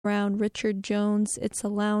around Richard Jones' It's a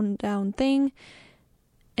Loud Down Thing,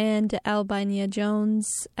 and Albina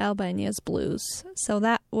Jones' Albina's Blues. So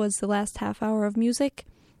that was the last half hour of music.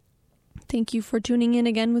 Thank you for tuning in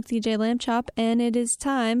again with DJ Lamb Chop, and it is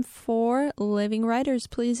time for Living Writers.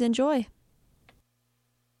 Please enjoy.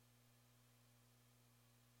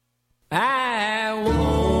 I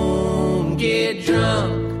won't get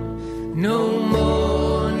drunk no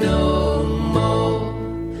more, no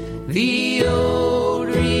more. The old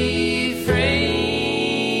refrain,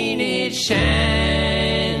 it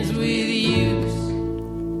shines with use.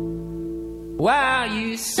 While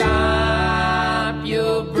you sop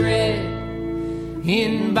your bread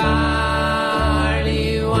in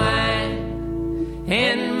barley wine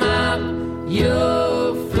and mop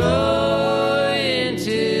your floor in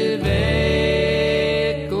tobacco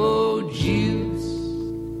juice.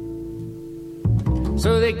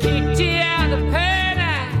 So they kicked you out of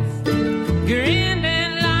paradise, grinned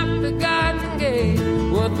and locked the garden gate.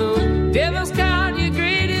 What the devil's called your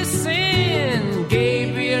greatest sin,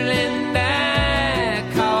 Gabriel, and I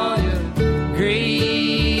call you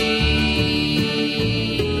greatest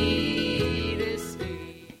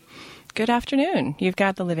sin. Good afternoon. You've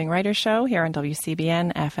got the Living Writers Show here on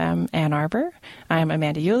WCBN FM Ann Arbor. I'm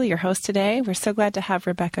Amanda Yulee, your host today. We're so glad to have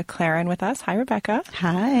Rebecca Claren with us. Hi, Rebecca.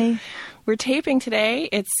 Hi. We're taping today.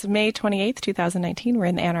 It's May 28th, 2019. We're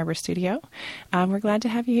in the Ann Arbor studio. We're glad to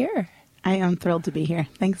have you here. I am thrilled to be here.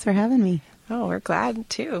 Thanks for having me. Oh, we're glad,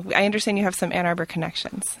 too. I understand you have some Ann Arbor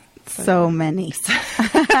connections. So many.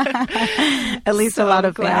 At least so a lot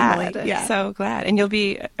of glad. family. Yeah. So glad. And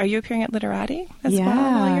are you appearing at Literati as Yeah.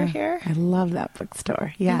 well while you're here? I love that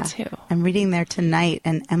bookstore. Yeah. Me too. I'm reading there tonight,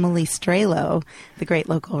 and Emily Strelo, the great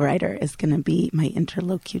local writer, is going to be my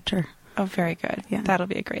interlocutor. Oh, very good. Yeah. That'll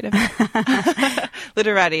be a great event.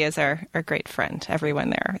 Literati is our great friend.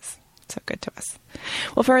 Everyone there is so good to us.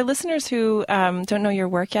 Well, for our listeners who don't know your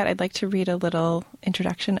work yet, I'd like to read a little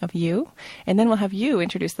introduction of you, and then we'll have you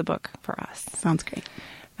introduce the book for us. Sounds great.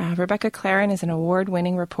 Rebecca Claren is an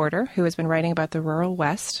award-winning reporter who has been writing about the rural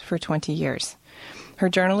West for 20 years. Her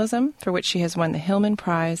journalism, for which she has won the Hillman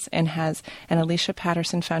Prize and has an Alicia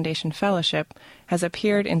Patterson Foundation Fellowship, has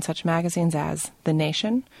appeared in such magazines as The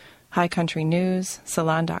Nation, High Country News,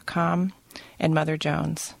 Salon.com, and Mother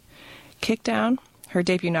Jones. Kickdown, her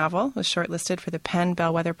debut novel, was shortlisted for the Penn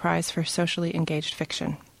Bellwether Prize for Socially Engaged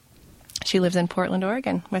Fiction. She lives in Portland,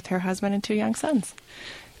 Oregon, with her husband and 2 young sons.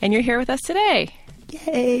 And you're here with us today.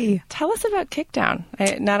 Yay. Tell us about Kickdown.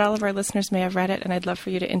 Not all of our listeners may have read it, and I'd love for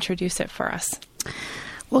you to introduce it for us.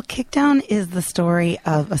 Well, Kickdown is the story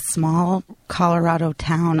of a small Colorado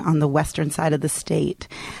town on the western side of the state.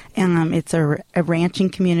 It's a ranching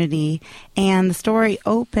community, and the story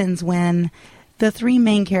opens when the 3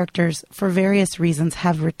 main characters, for various reasons,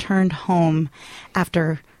 have returned home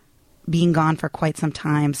after being gone for quite some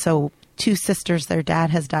time. So 2 sisters, their dad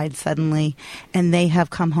has died suddenly, and they have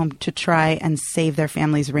come home to try and save their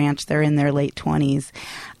family's ranch. They're in their late 20s.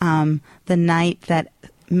 The night that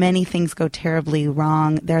many things go terribly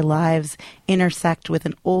wrong, their lives intersect with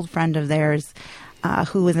an old friend of theirs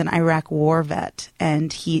who is an Iraq war vet, and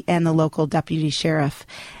the local deputy sheriff.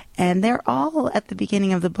 And they're all, at the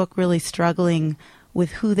beginning of the book, really struggling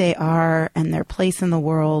with who they are and their place in the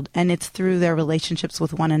world. And it's through their relationships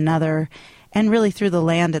with one another and really through the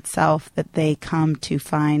land itself that they come to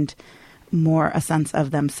find more a sense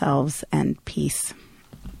of themselves and peace.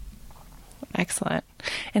 Excellent.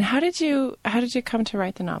 And how did you come to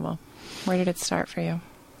write the novel? Where did it start for you?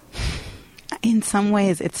 In some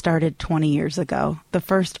ways, it started 20 years ago. The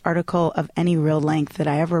first article of any real length that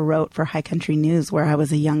I ever wrote for High Country News, where I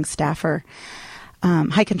was a young staffer.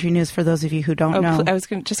 High Country News, for those of you who don't know. I was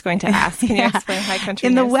just going to ask. Can you explain High Country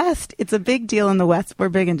News? In the West, it's a big deal in the West. We're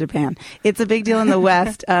big in Japan. It's a big deal in the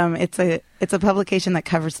West. It's a publication that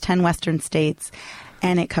covers 10 Western states,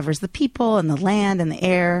 and it covers the people and the land and the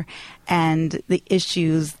air and the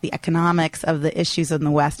issues, the economics of the issues in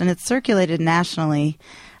the West. And it's circulated nationally.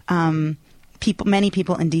 Many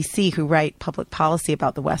people in D.C. who write public policy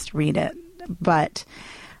about the West read it. But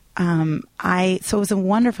so it was a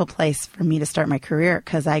wonderful place for me to start my career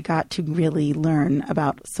because I got to really learn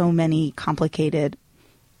about so many complicated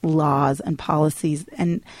laws and policies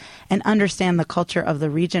and understand the culture of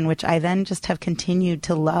the region, which I then just have continued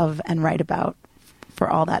to love and write about for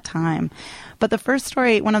all that time. But the first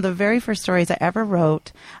story, one of the very first stories I ever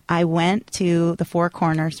wrote, I went to the Four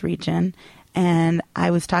Corners region, and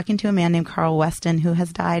I was talking to a man named Carl Weston who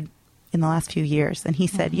has died in the last few years. And he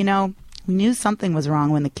said, we knew something was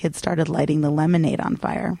wrong when the kids started lighting the lemonade on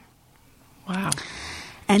fire. Wow.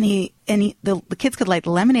 And the kids could light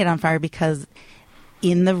the lemonade on fire because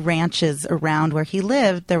in the ranches around where he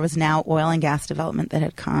lived, there was now oil and gas development that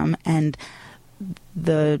had come, and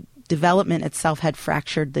the development itself had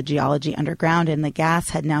fractured the geology underground, and the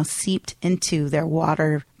gas had now seeped into their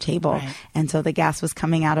water table. Right. And so the gas was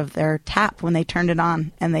coming out of their tap when they turned it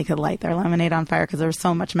on, and they could light their lemonade on fire because there was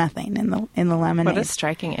so much methane in the lemonade. What a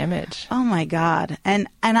striking image. Oh my God. And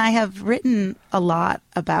I have written a lot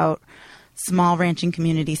about small ranching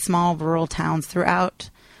communities, small rural towns throughout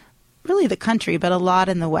really the country, but a lot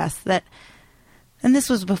in the West and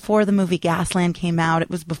this was before the movie Gasland came out. It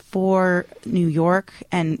was before New York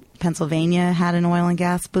and Pennsylvania had an oil and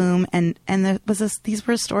gas boom. And there was these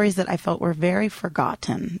were stories that I felt were very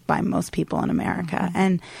forgotten by most people in America. Mm-hmm.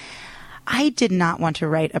 And I did not want to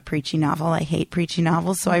write a preachy novel. I hate preachy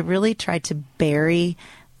novels. So I really tried to bury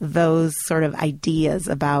those sort of ideas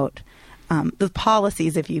about the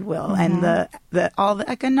policies, if you will, mm-hmm. and the all the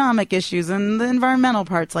economic issues and the environmental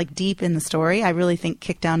parts, like deep in the story. I really think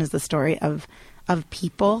Kickdown is the story of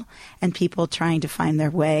people and people trying to find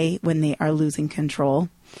their way when they are losing control,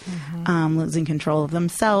 losing control of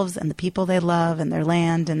themselves and the people they love and their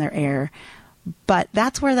land and their air. But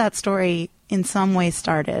that's where that story in some way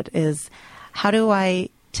started, is how do I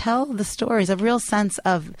tell the stories, a real sense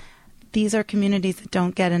of these are communities that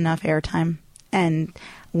don't get enough airtime, and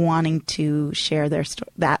wanting to share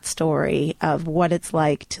that story of what it's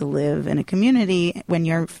like to live in a community when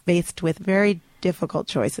you're faced with very difficult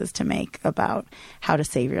choices to make about how to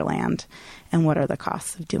save your land and what are the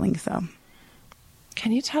costs of doing so.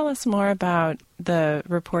 Can you tell us more about the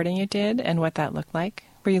reporting you did and what that looked like?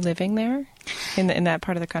 Were you living there in that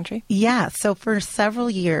part of the country? Yeah. So for several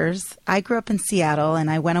years, I grew up in Seattle and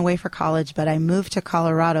I went away for college, but I moved to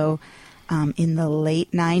Colorado in the late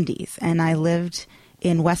 90s. And I lived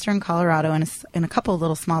in western Colorado in a couple of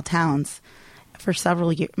little small towns for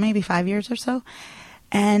several years, maybe 5 years or so.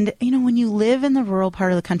 And, when you live in the rural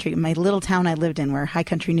part of the country, my little town I lived in where High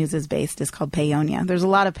Country News is based is called Paonia. There's a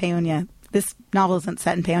lot of Paonia. This novel isn't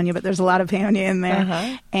set in Paonia, but there's a lot of Paonia in there.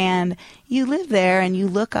 Uh-huh. And you live there and you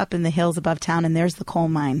look up in the hills above town and there's the coal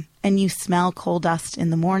mine. And you smell coal dust in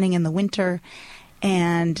the morning in the winter.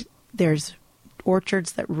 And there's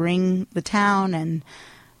orchards that ring the town and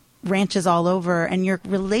ranches all over, and your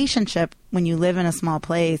relationship when you live in a small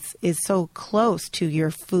place is so close to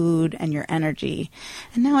your food and your energy.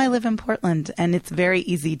 And now I live in Portland, and it's very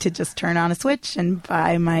easy to just turn on a switch and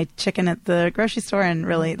buy my chicken at the grocery store, and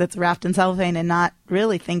really that's wrapped in cellophane, and not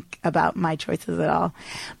really think about my choices at all.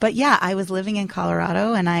 But yeah, I was living in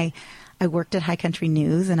Colorado, and I worked at High Country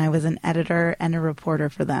News, and I was an editor and a reporter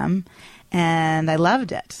for them, and I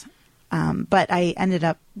loved it. But I ended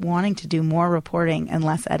up wanting to do more reporting and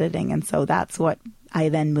less editing. And so that's what I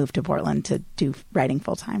then moved to Portland to do writing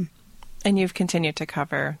full time. And you've continued to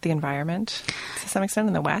cover the environment to some extent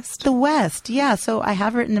in the West? The West, yeah. So I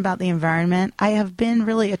have written about the environment. I have been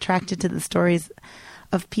really attracted to the stories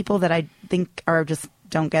of people that I think are just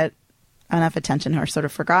don't get enough attention, or sort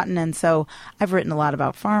of forgotten. And so I've written a lot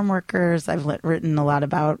about farm workers. I've written a lot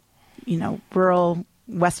about, rural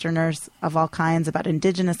Westerners of all kinds, about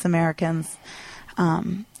Indigenous Americans.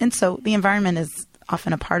 And so the environment is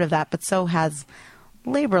often a part of that, but so has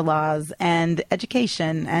labor laws and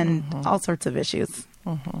education and all sorts of issues.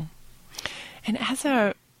 Mm-hmm. And as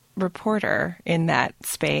a reporter in that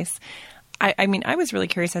space, I mean, I was really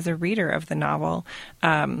curious as a reader of the novel,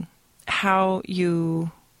 how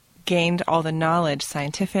you gained all the knowledge,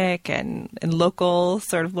 scientific and local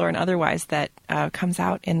sort of lore and otherwise, that comes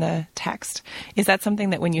out in the text. Is that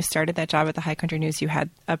something that when you started that job at the High Country News, you had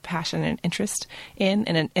a passion and interest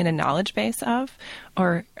in a knowledge base of?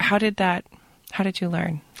 Or how did you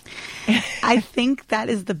learn? I think that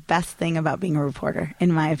is the best thing about being a reporter,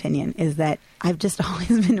 in my opinion, is that I've just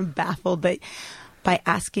always been baffled that by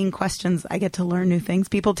asking questions, I get to learn new things.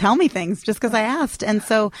 People tell me things just because I asked. And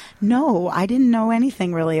so, no, I didn't know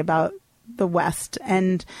anything really about the West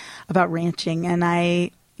and about ranching.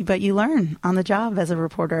 But you learn on the job as a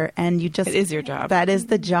reporter, and you just... It is your job. That is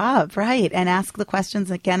the job, right. And ask the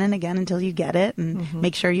questions again and again until you get it, and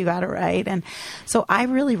make sure you got it right. And so I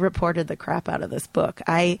really reported the crap out of this book.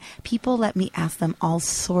 People let me ask them all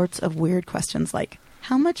sorts of weird questions, like,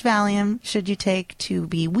 how much Valium should you take to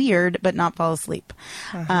be weird but not fall asleep?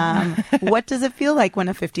 What does it feel like when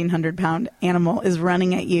a 1,500-pound animal is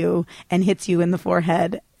running at you and hits you in the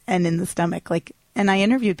forehead and in the stomach? And I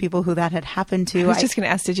interviewed people who that had happened to. I was just going to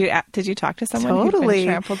ask, did you talk to someone who'd been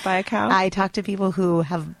trampled by a cow? I talked to people who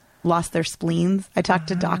have lost their spleens. I talked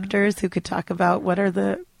to doctors who could talk about what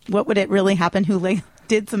would it really happen, who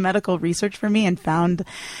did some medical research for me and found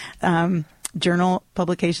journal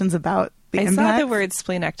publications about the impact. I saw the word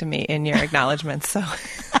spleenectomy in your acknowledgments, so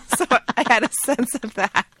So I had a sense of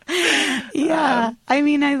that. Yeah. I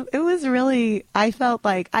mean, I felt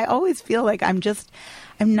like, I always feel like I'm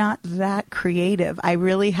not that creative. I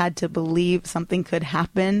really had to believe something could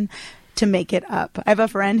happen to make it up. I have a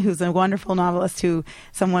friend who's a wonderful novelist who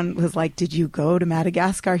someone was like, did you go to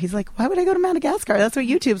Madagascar? He's like, why would I go to Madagascar? That's what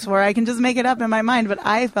YouTube's for. I can just make it up in my mind. But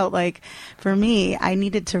I felt like for me, I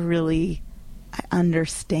needed to really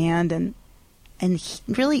understand and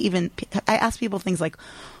really even, I asked people things like,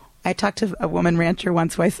 I talked to a woman rancher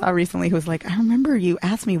once who I saw recently who was like, I remember you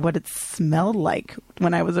asked me what it smelled like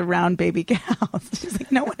when I was around baby cows. She's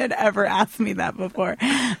like, no one had ever asked me that before.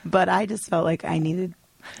 But I just felt like I needed.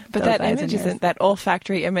 But that image that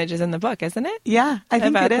olfactory image is in the book, isn't it? Yeah, I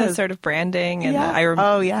think about it is. The sort of branding, and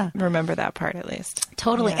yeah. Remember that part at least.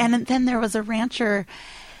 Totally. Yeah. And then there was a ranching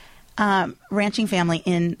family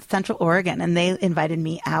in Central Oregon, and they invited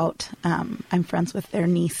me out. I'm friends with their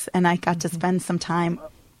niece, and I got to spend some time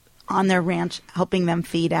on their ranch, helping them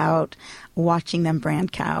feed out, watching them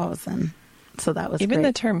brand cows, and so that was even great.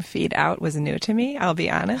 The term "feed out" was new to me. I'll be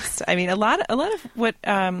honest. I mean, a lot of what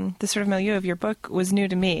the sort of milieu of your book was new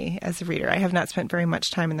to me as a reader. I have not spent very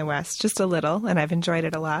much time in the West, just a little, and I've enjoyed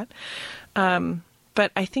it a lot.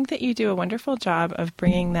 But I think that you do a wonderful job of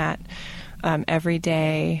bringing that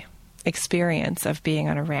everyday experience of being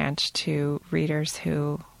on a ranch to readers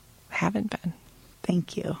who haven't been.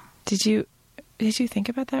 Thank you. Did you think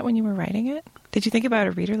about that when you were writing it? Did you think about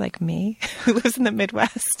a reader like me who lives in the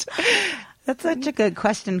Midwest? That's such a good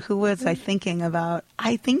question. Who was I thinking about?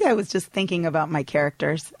 I think I was just thinking about my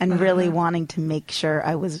characters and really wanting to make sure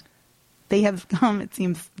they have come, it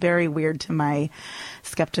seems very weird to my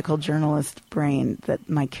skeptical journalist brain that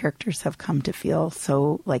my characters have come to feel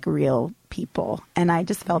so like real people. And I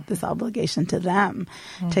just felt this obligation to them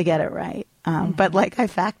to get it right. But like I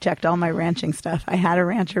fact checked all my ranching stuff. I had a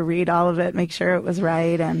rancher read all of it, make sure it was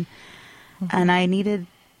right. And I needed,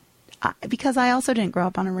 because I also didn't grow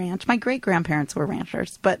up on a ranch. My great grandparents were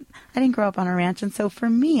ranchers, but I didn't grow up on a ranch. And so for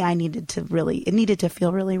me, it needed to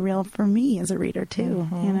feel really real for me as a reader too,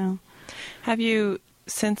 you know? Have you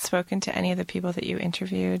since spoken to any of the people that you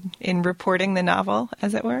interviewed in reporting the novel,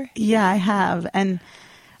 as it were? Yeah, I have. And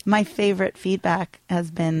my favorite feedback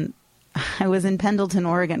has been, I was in Pendleton,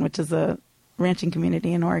 Oregon, which is a ranching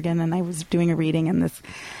community in Oregon, and I was doing a reading, and this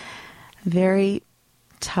very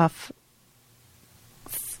tough,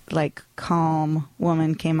 like calm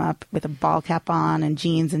woman came up with a ball cap on and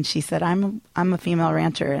jeans, and she said, I'm a female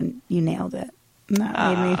rancher, and you nailed it. And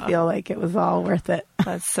that made me feel like it was all worth it.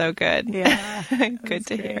 That's so good. Yeah. Good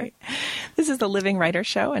to hear. This is the Living Writer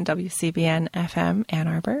Show on WCBN FM Ann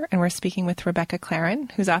Arbor, and we're speaking with Rebecca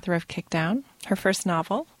Claren, who's author of Kickdown, her first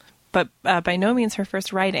novel, but by no means her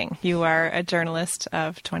first writing. You are a journalist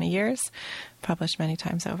of 20 years, published many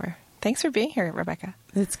times over. Thanks for being here, Rebecca.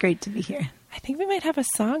 It's great to be here. I think we might have a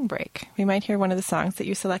song break. We might hear one of the songs that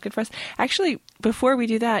you selected for us. Actually, before we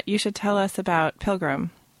do that, you should tell us about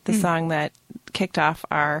Pilgrim, the song that kicked off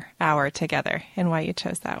our hour together, and why you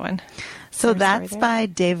chose that one. So that's by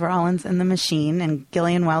Dave Rollins and the Machine, and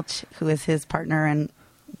Gillian Welch, who is his partner and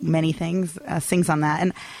many things, sings on that.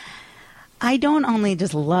 And I don't only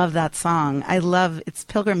just love that song, it's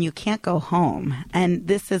Pilgrim, You Can't Go Home. And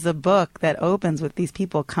this is a book that opens with these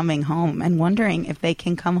people coming home and wondering if they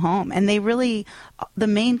can come home. And the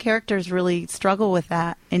main characters really struggle with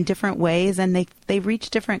that in different ways, and they reach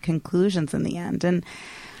different conclusions in the end. And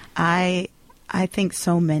I think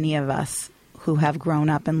so many of us who have grown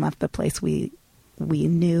up and left the place we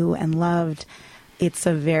knew and loved, it's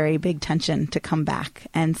a very big tension to come back.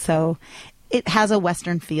 And so it has a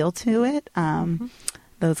Western feel to it.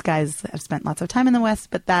 Those guys have spent lots of time in the West,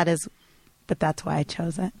 but that's why I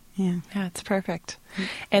chose it. Yeah, it's perfect.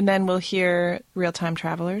 And then we'll hear Real Time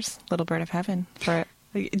Travelers, Little Bird of Heaven.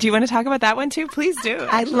 Do you want to talk about that one too? Please do.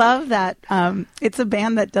 I love that. It's a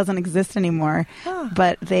band that doesn't exist anymore,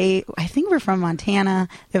 but I think we're from Montana.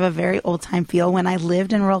 They have a very old time feel. When I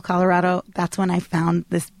lived in rural Colorado, that's when I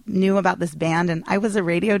knew about this band, and I was a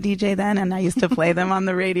radio DJ then, and I used to play them on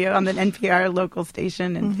the radio on the NPR local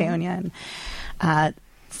station in Paonia. And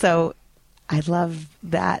so I love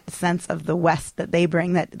that sense of the West that they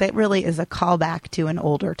bring. That really is a callback to an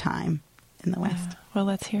older time in the West. Well,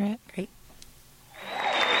 let's hear it. Great.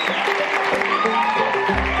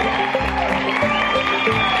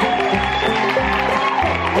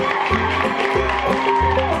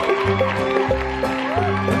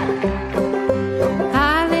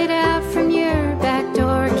 I lit out from your back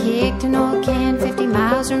door, kicked an old can 50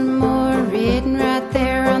 miles or more, written right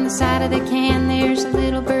there on the side of the can. There's a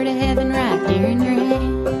little bird of heaven right here in your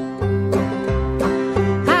hand.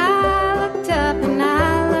 I looked up and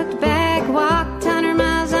I looked back, walked 100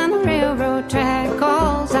 miles on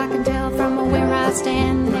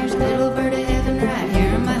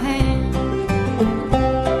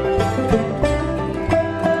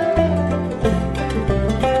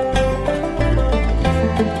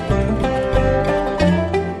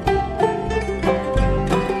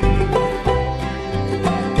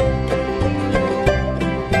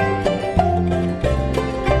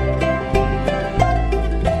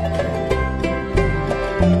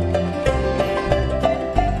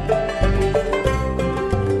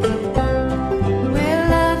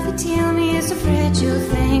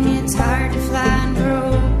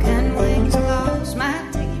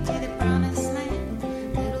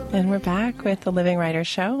we're back with the Living Writers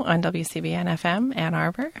Show on WCBN FM, Ann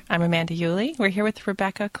Arbor. I'm Amanda Yulee. We're here with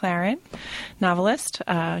Rebecca Claren, novelist.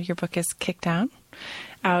 Your book is Kicked Down,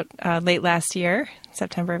 out late last year,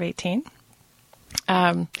 September of 18.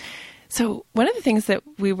 So one of the things that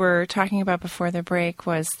we were talking about before the break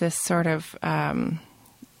was this sort of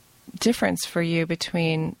difference for you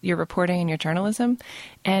between your reporting and your journalism,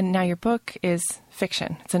 and now your book is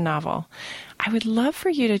fiction. It's a novel. I would love for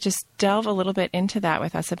you to just delve a little bit into that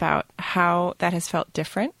with us about how that has felt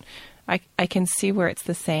different. I can see where it's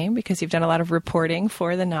the same because you've done a lot of reporting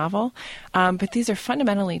for the novel, but these are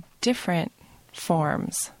fundamentally different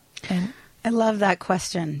forms. And I love that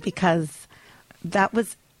question because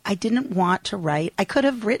I didn't want to write. I could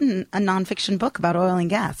have written a nonfiction book about oil and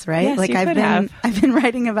gas, right? Yes, you could have. I've been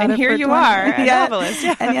writing about and it. Here for you 20 are, a novelist.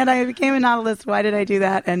 Yeah. And yet I became a novelist. Why did I do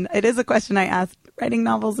that? And it is a question I asked. Writing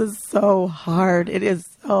novels is so hard. It is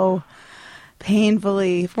so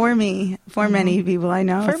painfully for me, for many people I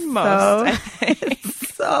know. For most.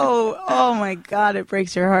 Oh my God, it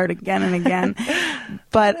breaks your heart again and again.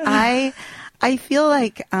 But I feel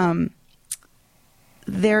like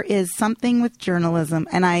there is something with journalism,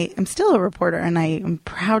 and I am still a reporter, and I am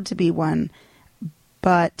proud to be one,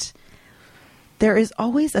 but there is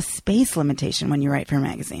always a space limitation when you write for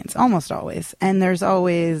magazines, almost always. And there's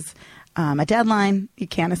always a deadline. You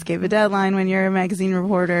can't escape a deadline when you're a magazine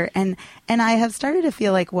reporter. And I have started to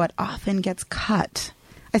feel like what often gets cut,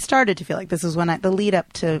 I started to feel like this is when the lead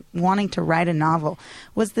up to wanting to write a novel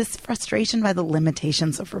was this frustration by the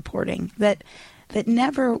limitations of reporting that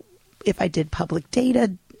never, if I did public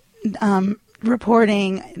data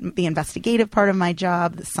reporting, the investigative part of my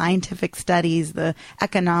job, the scientific studies, the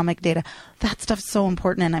economic data, that stuff's so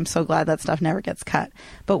important, and I'm so glad that stuff never gets cut.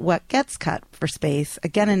 But what gets cut for space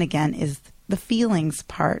again and again is the feelings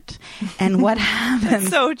part and what happens.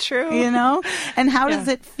 So true. You know? And how does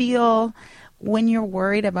it feel when you're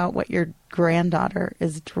worried about what your granddaughter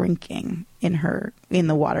is drinking in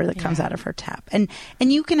the water that comes out of her tap? And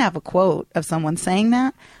you can have a quote of someone saying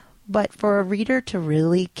that, but for a reader to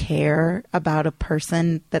really care about a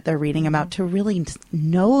person that they're reading about, to really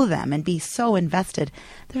know them and be so invested,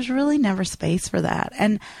 there's really never space for that.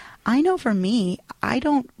 And I know for me, I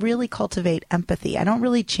don't really cultivate empathy. I don't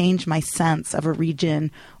really change my sense of a region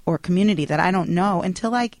or community that I don't know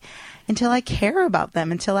until I care about them,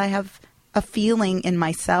 until I have a feeling in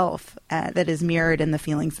myself that is mirrored in the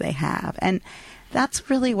feelings they have. And that's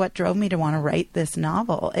really what drove me to want to write this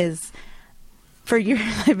novel. Is for years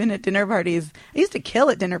I've been at dinner parties. I used to kill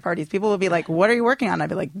at dinner parties. People would be like, "What are you working on?" I'd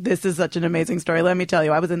be like, "This is such an amazing story. Let me tell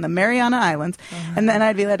you. I was in the Mariana Islands." And then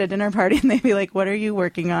I'd be at a dinner party and they'd be like, "What are you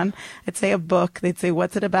working on?" I'd say a book. They'd say,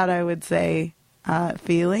 "What's it about?" I would say,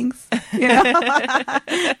 feelings, you know?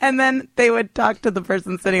 And then they would talk to the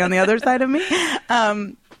person sitting on the other side of me.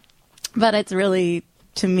 But it's really,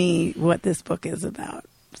 to me, what this book is about.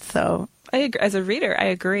 So as a reader, I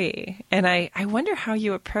agree. And I wonder how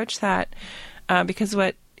you approach that, because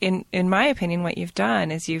in my opinion, what you've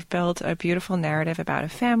done is you've built a beautiful narrative about a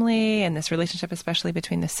family and this relationship, especially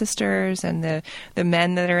between the sisters and the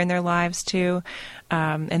men that are in their lives too.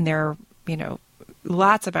 And they're,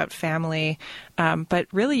 lots about family. But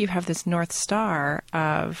really you have this North Star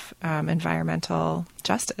of environmental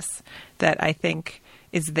justice that I think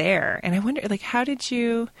is there. And I wonder, how did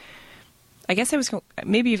you,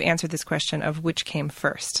 maybe you've answered this question of which came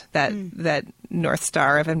first, that North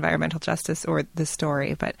Star of environmental justice or the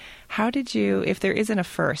story, but how did you, if there isn't a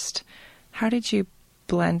first, how did you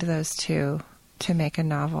blend those two to make a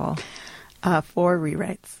novel? 4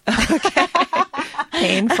 rewrites. Okay.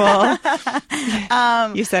 Painful.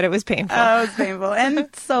 You said it was painful. Oh, it was painful and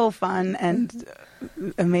so fun and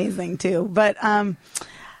amazing too. But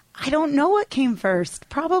I don't know what came first.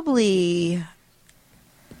 Probably,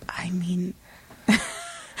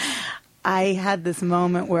 I had this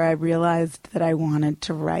moment where I realized that I wanted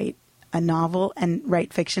to write a novel and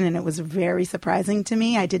write fiction, and it was very surprising to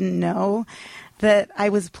me. I didn't know that I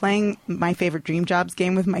was playing my favorite dream jobs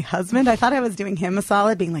game with my husband. I thought I was doing him a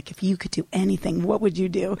solid, being like, if you could do anything, what would you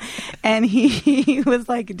do? And he was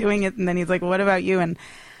like doing it, and then he's like, what about you? And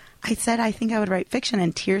I said, I think I would write fiction,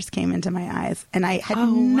 and tears came into my eyes. And I had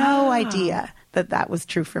no idea that was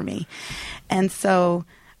true for me. And so,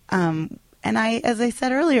 and as I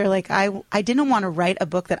said earlier, I didn't want to write a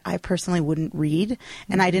book that I personally wouldn't read.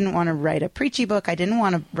 And I didn't want to write a preachy book. I didn't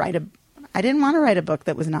want to write a book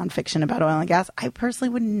that was nonfiction about oil and gas. I personally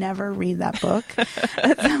would never read that book.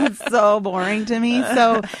 That sounds so boring to me.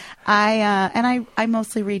 So I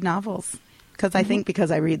mostly read novels because I think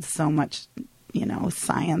because I read so much,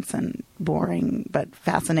 science and boring but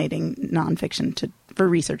fascinating nonfiction for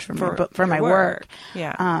research for my your work.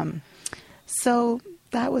 Yeah. So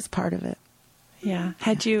that was part of it. Yeah.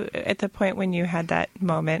 Had you, at the point when you had that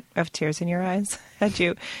moment of tears in your eyes, had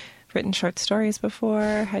you written short stories before?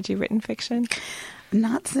 Had you written fiction?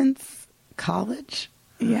 Not since college.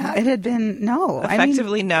 Yeah, it had been, no.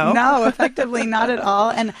 Effectively, no. No, effectively not at all.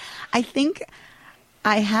 And I think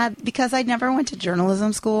because I never went to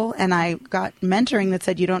journalism school, and I got mentoring that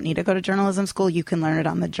said you don't need to go to journalism school, you can learn it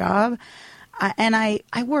on the job.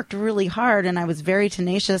 I worked really hard, and I was very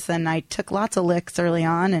tenacious, and I took lots of licks early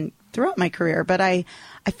on and throughout my career, but I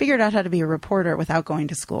figured out how to be a reporter without going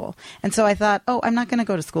to school. And so I thought, I'm not going to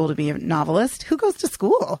go to school to be a novelist. Who goes to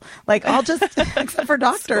school? Like, I'll just, except for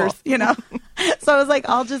doctors, you know? So I was like,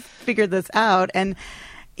 I'll just figure this out. And,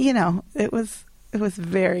 you know, it was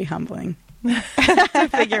very humbling. To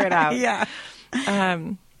figure it out. Yeah.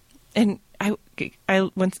 And I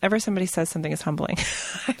whenever somebody says something is humbling,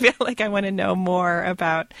 I feel like I want to know more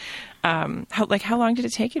about how long did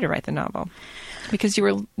it take you to write the novel? Because you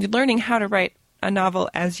were learning how to write a novel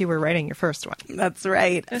as you were writing your first one. That's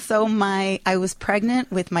right. So I was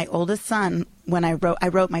pregnant with my oldest son when I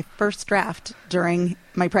wrote my first draft during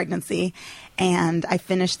my pregnancy, and I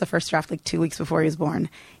finished the first draft like 2 weeks before he was born.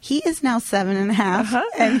 He is now 7.5,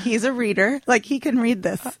 and he's a reader. Like, he can read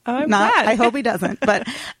this. I'm glad. I hope he doesn't. But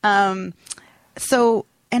and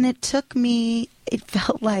it took me. It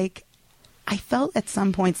felt like. I felt at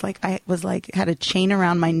some points like I was had a chain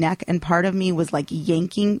around my neck, and part of me was like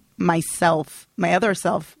yanking my other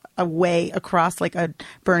self, away across like a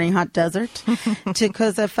burning hot desert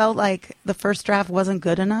because I felt like the first draft wasn't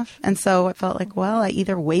good enough. And so I felt like, well, I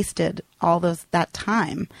either wasted all that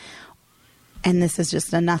time and this is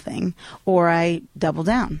just a nothing, or I double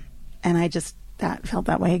down. And I just felt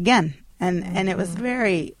that way again. And it was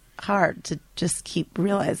very hard to just keep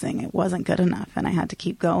realizing it wasn't good enough and I had to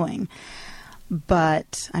keep going.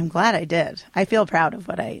 But I'm glad I did. I feel proud of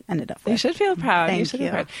what I ended up with. You should feel proud. Thank you should you.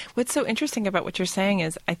 feel proud. What's so interesting about what you're saying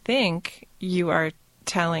is I think you are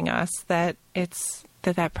telling us that it's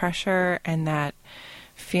that pressure and that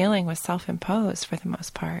feeling was self-imposed for the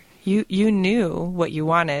most part. You knew what you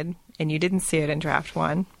wanted and you didn't see it in draft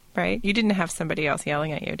one, right? You didn't have somebody else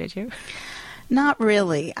yelling at you, did you? Not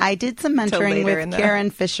really. I did some mentoring with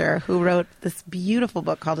Karen Fisher, who wrote this beautiful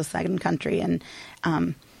book called A Second Country, and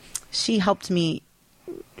she helped me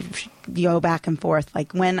go back and forth.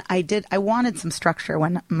 Like when I wanted some structure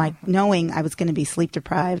when knowing I was going to be sleep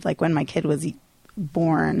deprived, like when my kid was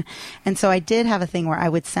born. And so I did have a thing where I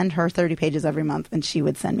would send her 30 pages every month and she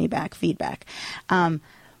would send me back feedback.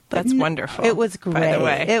 That's wonderful. It was great. By the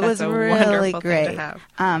way. It was really great. Thing to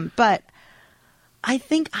have. But I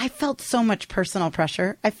think I felt so much personal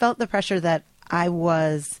pressure. I felt the pressure that I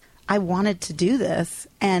wanted to do this,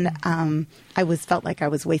 and I felt like I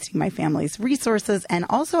was wasting my family's resources, and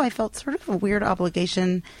also I felt sort of a weird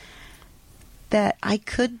obligation that I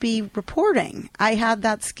could be reporting. I had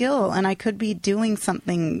that skill, and I could be doing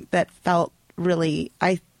something that felt really,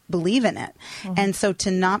 I believe in it. Mm-hmm. And so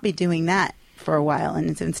to not be doing that for a while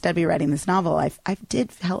and to instead be writing this novel, I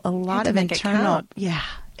did feel a lot of internal. Yeah,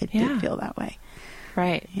 it did feel that way.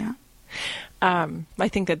 Right. Yeah. I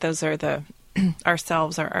think that those are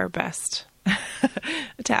ourselves are our best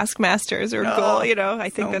taskmasters or goal. You know, I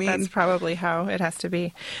think that's probably how it has to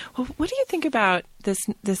be. Well, what do you think about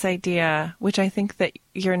this idea, which I think that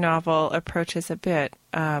your novel approaches a bit,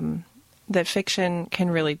 that fiction can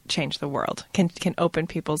really change the world, can open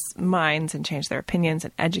people's minds and change their opinions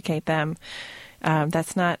and educate them.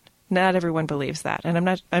 That's not everyone believes that, and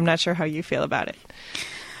I'm not sure how you feel about it.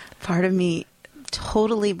 Part of me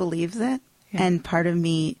totally believes it, and part of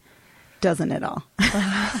me doesn't at all.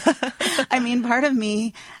 I mean, part of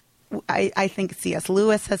me, I think C.S.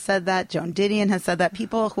 Lewis has said that, Joan Didion has said that,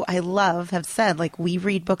 people who I love have said, like, we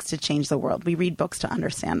read books to change the world. We read books to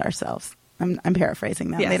understand ourselves. I'm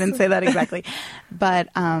paraphrasing them. Yes. They didn't say that exactly. But,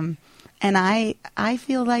 and I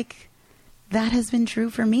feel like that has been true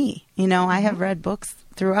for me. You know, I have read books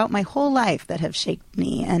throughout my whole life that have shaped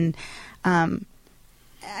me. And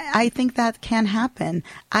I think that can happen.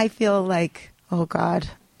 I feel like, oh God,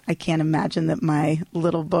 I can't imagine that my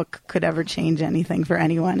little book could ever change anything for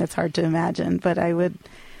anyone. It's hard to imagine, but I would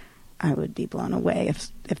be blown away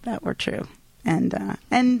if that were true.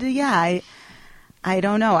 And yeah, I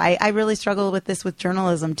don't know. I really struggle with this with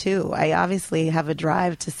journalism too. I obviously have a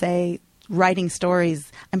drive to say, writing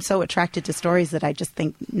stories, I'm so attracted to stories that I just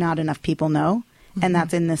think not enough people know. Mm-hmm. And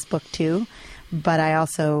that's in this book too. But I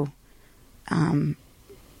also,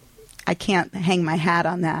 I can't hang my hat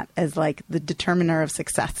on that as like the determiner of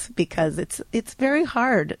success, because it's very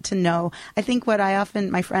hard to know. I think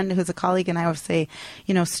my friend who's a colleague and I always say,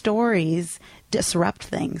 stories disrupt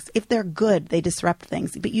things. If they're good, they disrupt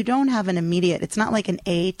things. But you don't have an immediate, it's not like an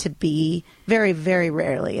A to B. Very, very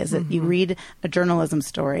rarely is it. You read a journalism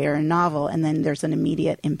story or a novel and then there's an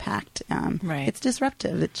immediate impact. Right. It's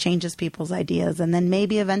disruptive. It changes people's ideas. And then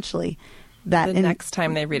maybe eventually next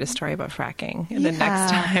time they read a story about fracking, and the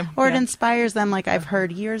next time. Or it inspires them. Like I've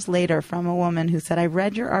heard years later from a woman who said, I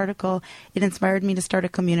read your article. It inspired me to start a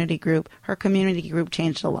community group. Her community group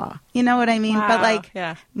changed the law. You know what I mean? Wow.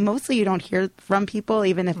 But mostly you don't hear from people,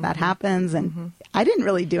 even if that happens. And I didn't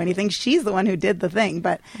really do anything. She's the one who did the thing,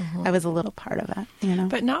 but I was a little part of it,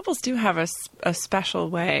 But novels do have a special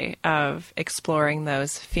way of exploring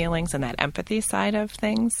those feelings and that empathy side of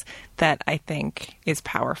things that I think is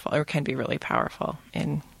powerful, or can be really powerful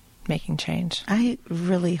in making change. I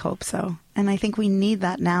really hope so. And I think we need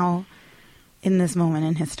that now in this moment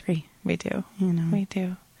in history. We do. We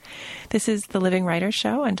do. This is the Living Writers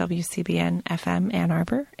Show on WCBN FM Ann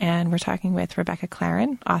Arbor, and we're talking with Rebecca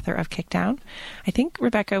Claren, author of Kickdown. I think,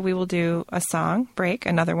 Rebecca, we will do a song break,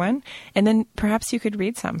 another one, and then perhaps you could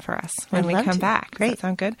read some for us when we come back. Great. Does that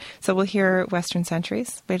sound good? So we'll hear Western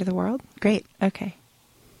Centuries, Weight of the World? Great. Okay.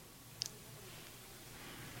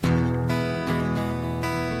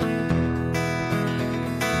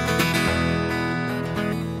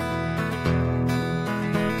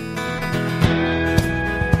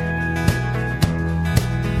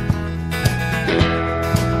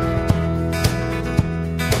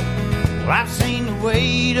 I've seen the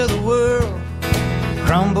weight of the world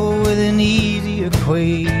crumble with an easy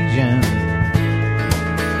equation.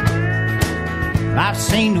 I've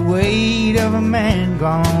seen the weight of a man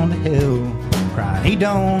gone to hell, crying he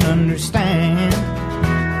don't understand.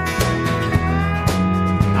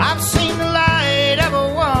 I've seen the light of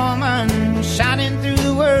a woman shining through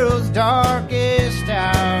the world's darkest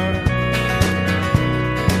hour.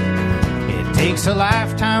 Takes a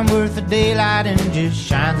lifetime worth of daylight and just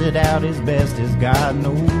shines it out as best as God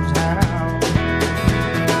knows how.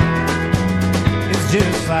 It's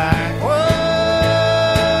just like 1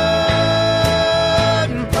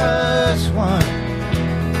 + 1.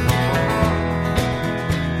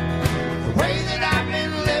 The way that I've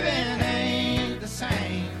been living ain't the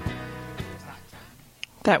same.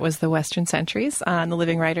 That was the Western Centuries on the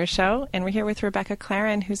Living Writers Show, and we're here with Rebecca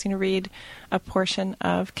Claren, who's going to read a portion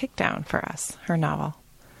of Kickdown for us, her novel.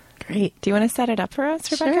 Great. Do you want to set it up for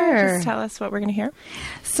us, Rebecca? Sure. Just tell us what we're going to hear.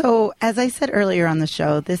 So, as I said earlier on the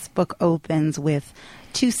show, this book opens with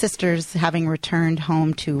two sisters having returned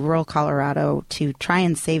home to rural Colorado to try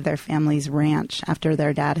and save their family's ranch after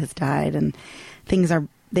their dad has died, and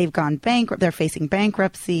they've gone bankrupt. They're facing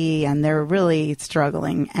bankruptcy, and they're really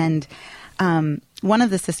struggling. And one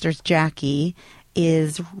of the sisters, Jackie,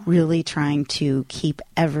 is really trying to keep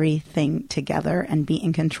everything together and be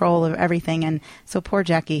in control of everything. And so poor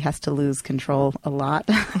Jackie has to lose control a lot,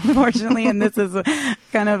 unfortunately. And this is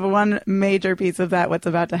kind of one major piece of that, what's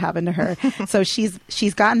about to happen to her. So she's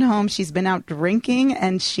gotten home. She's been out drinking,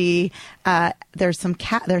 and there's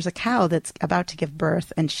a cow that's about to give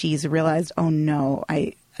birth, and she's realized, oh no,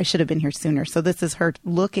 I should have been here sooner. So this is her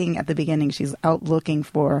looking at the beginning. She's out looking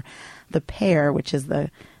for the pair, which is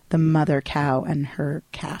the mother cow and her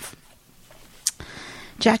calf.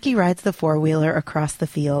 Jackie rides the four-wheeler across the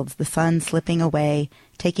fields, the sun slipping away,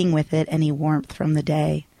 taking with it any warmth from the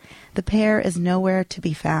day. The pair is nowhere to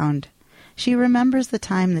be found. She remembers the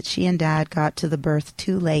time that she and Dad got to the birth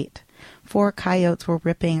too late. 4 coyotes were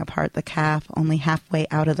ripping apart the calf, only halfway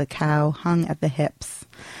out of the cow, hung at the hips.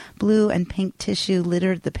 Blue and pink tissue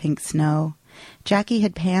littered the pink snow. Jackie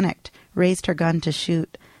had panicked, raised her gun to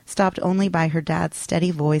shoot, stopped only by her dad's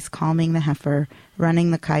steady voice calming the heifer,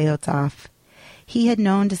 running the coyotes off. He had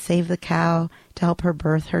known to save the cow, to help her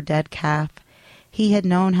birth her dead calf. He had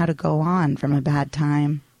known how to go on from a bad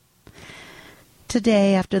time.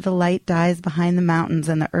 Today, after the light dies behind the mountains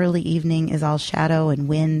and the early evening is all shadow and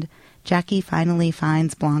wind, Jackie finally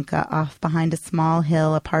finds Blanca off behind a small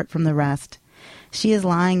hill apart from the rest. She is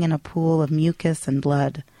lying in a pool of mucus and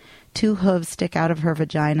blood. 2 hooves stick out of her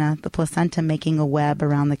vagina, the placenta making a web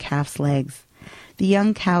around the calf's legs. The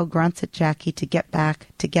young cow grunts at Jackie to get back,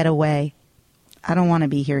 to get away. I don't want to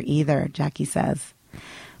be here either, Jackie says.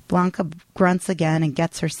 Blanca grunts again and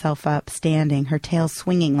gets herself up, standing, her tail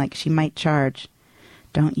swinging like she might charge.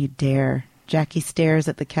 Don't you dare. Jackie stares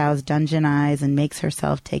at the cow's dungeon eyes and makes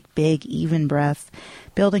herself take big, even breaths,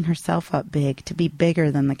 building herself up big, to be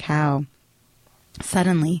bigger than the cow.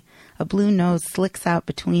 Suddenly, a blue nose slicks out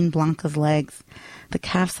between Blanca's legs. The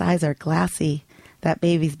calf's eyes are glassy. That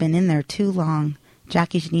baby's been in there too long.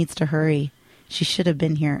 Jackie needs to hurry. She should have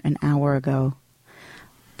been here an hour ago.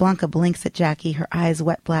 Blanca blinks at Jackie, her eyes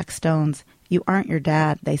wet black stones. You aren't your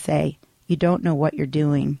dad, they say. You don't know what you're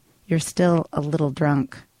doing. You're still a little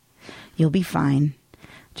drunk. You'll be fine,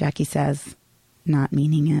 Jackie says, not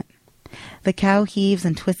meaning it. The cow heaves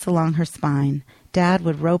and twists along her spine. Dad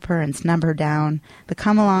would rope her and snub her down. The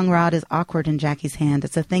come-along rod is awkward in Jackie's hand.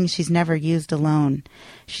 It's a thing she's never used alone.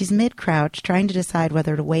 She's mid-crouch, trying to decide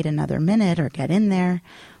whether to wait another minute or get in there,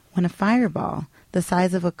 when a fireball, the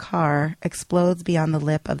size of a car, explodes beyond the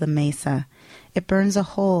lip of the mesa. It burns a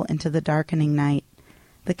hole into the darkening night.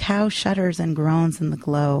 The cow shudders and groans in the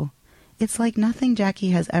glow. It's like nothing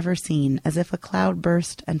Jackie has ever seen, as if a cloud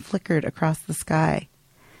burst and flickered across the sky.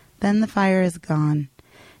 Then the fire is gone.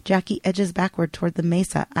 Jackie edges backward toward the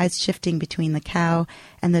mesa, eyes shifting between the cow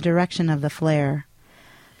and the direction of the flare.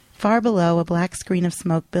 Far below, a black screen of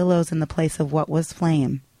smoke billows in the place of what was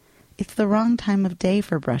flame. It's the wrong time of day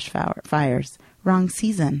for brush fires, wrong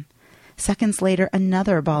season. Seconds later,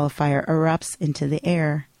 another ball of fire erupts into the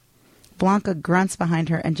air. Blanca grunts behind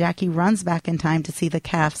her, and Jackie runs back in time to see the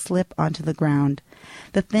calf slip onto the ground.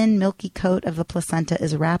 The thin, milky coat of the placenta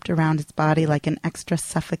is wrapped around its body like an extra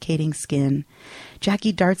suffocating skin.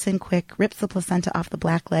 Jackie darts in quick, rips the placenta off the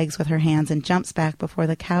black legs with her hands, and jumps back before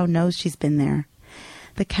the cow knows she's been there.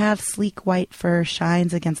 The calf's sleek white fur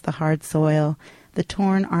shines against the hard soil. The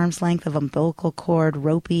torn arm's length of umbilical cord,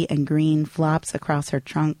 ropey and green, flops across her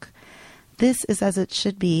trunk. This is as it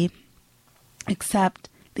should be, except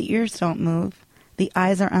the ears don't move. The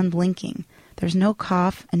eyes are unblinking. There's no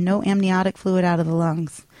cough and no amniotic fluid out of the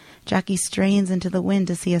lungs. Jackie strains into the wind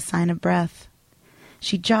to see a sign of breath.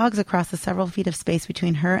 She jogs across the several feet of space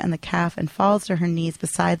between her and the calf and falls to her knees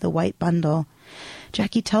beside the white bundle.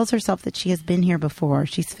 Jackie tells herself that she has been here before.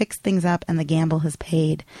 She's fixed things up and the gamble has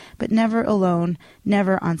paid, but never alone,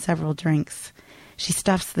 never on several drinks. She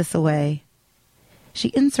stuffs this away.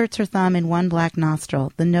 She inserts her thumb in one black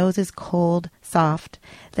nostril. The nose is cold, soft.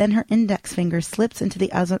 Then her index finger slips into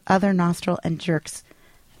the other nostril and jerks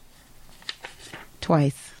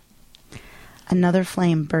twice. Another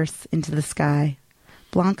flame bursts into the sky.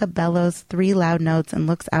 Blanca bellows 3 loud notes and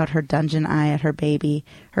looks out her dungeon eye at her baby.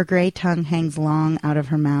 Her gray tongue hangs long out of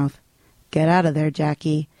her mouth. Get out of there,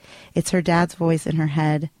 Jackie. It's her dad's voice in her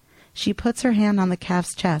head. She puts her hand on the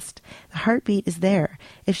calf's chest. The heartbeat is there.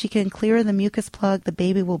 If she can clear the mucus plug, the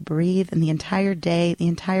baby will breathe, and the entire day, the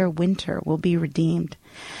entire winter will be redeemed.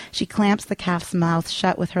 She clamps the calf's mouth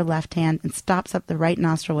shut with her left hand and stops up the right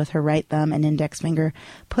nostril with her right thumb and index finger,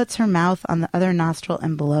 puts her mouth on the other nostril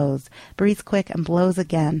and blows, breathes quick and blows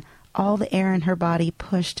again, all the air in her body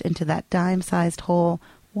pushed into that dime-sized hole.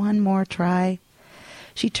 One more try.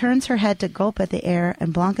 She turns her head to gulp at the air,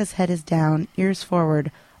 and Blanca's head is down, ears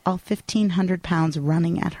forward, all 1,500 pounds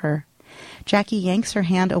running at her. Jackie yanks her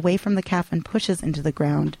hand away from the calf and pushes into the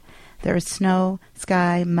ground. There is snow,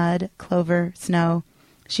 sky, mud, clover, snow.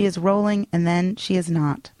 She is rolling, and then she is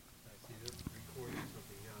not.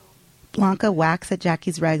 Blanca whacks at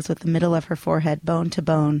Jackie's legs with the middle of her forehead, bone to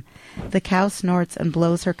bone. The cow snorts and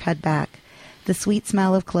blows her cud back. The sweet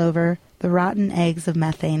smell of clover, the rotten eggs of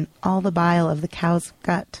methane, all the bile of the cow's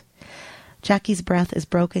gut. Jackie's breath is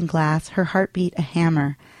broken glass, her heartbeat a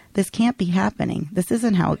hammer. This can't be happening. This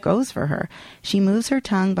isn't how it goes for her. She moves her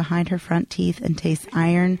tongue behind her front teeth and tastes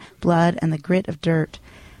iron, blood, and the grit of dirt.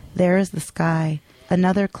 There is the sky,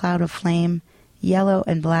 another cloud of flame. Yellow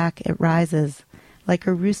and black it rises, like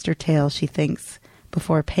a rooster tail, she thinks,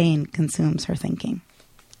 before pain consumes her thinking.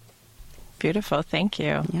 Beautiful. Thank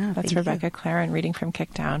you. Yeah, That's thank Rebecca you. Claren reading from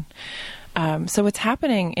Kickdown. So what's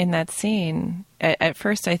happening in that scene, at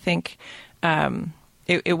first I think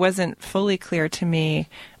it wasn't fully clear to me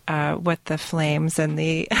what the flames and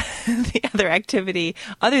the the other activity,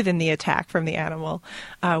 other than the attack from the animal,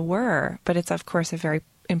 were. But it's, of course, a very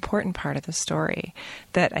important part of the story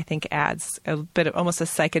that I think adds a bit of almost a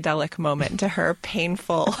psychedelic moment to her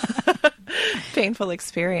painful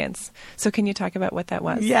experience. So can you talk about what that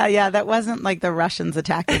was? Yeah, that wasn't like the Russians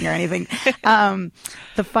attacking or anything. The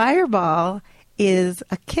fireball is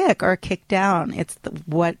a kick or a kick down. It's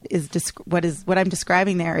what I'm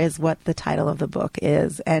describing there is what the title of the book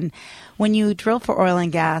is. And when you drill for oil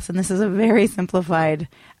and gas, and this is a very simplified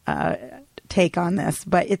take on this,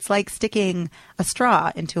 but it's like sticking a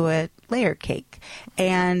straw into a layer cake.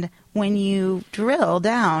 And when you drill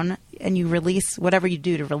down and you release whatever you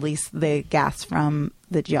do to release the gas from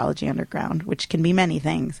the geology underground, which can be many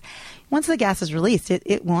things, once the gas is released,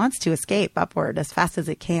 it wants to escape upward as fast as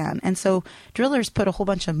it can. And so drillers put a whole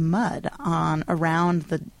bunch of mud on around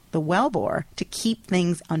wellbore to keep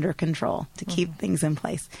things under control, to keep things in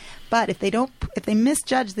place. But if they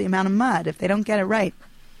misjudge the amount of mud, if they don't get it right,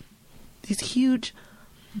 these huge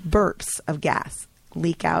burps of gas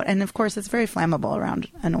leak out. And of course, it's very flammable around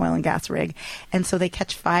an oil and gas rig. And so they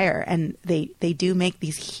catch fire, and they do make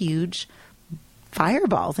these huge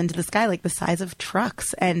fireballs into the sky, like the size of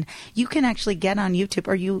trucks. And you can actually get on YouTube,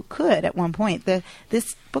 or you could at one point.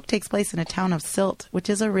 This book takes place in a town of Silt, which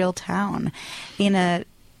is a real town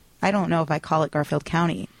I don't know if I call it Garfield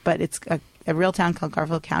County, but it's a real town called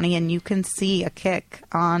Garfield County, and you can see a kick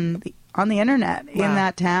on the internet in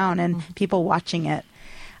that town, and people watching it.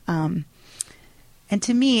 And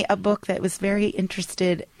to me, a book that was very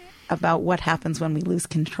interested about what happens when we lose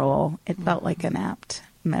control. It felt like an apt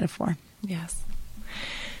metaphor. Yes.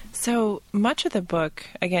 So much of the book,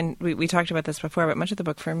 again, we talked about this before, but much of the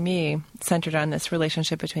book for me centered on this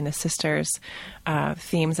relationship between the sisters,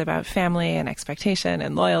 themes about family and expectation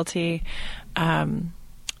and loyalty.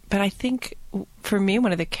 But I think for me,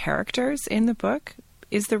 one of the characters in the book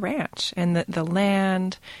is the ranch and the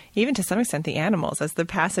land, even to some extent the animals, as the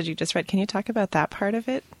passage you just read. Can you talk about that part of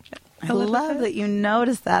it? I love that you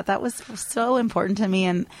noticed that. That was so important to me.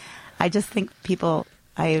 And I just think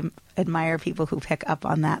I admire people who pick up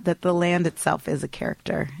on that the land itself is a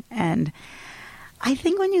character. And I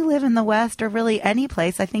think when you live in the West, or really any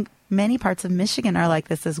place, I think many parts of Michigan are like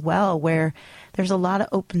this as well, where there's a lot of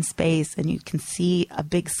open space and you can see a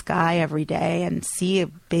big sky every day and see a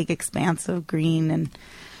big expanse of green and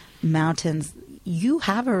mountains. You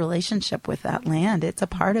have a relationship with that land. It's a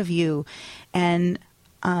part of you. And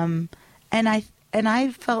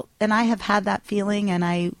I felt, and I have had that feeling, and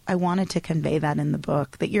I wanted to convey that in the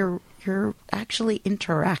book, that you're actually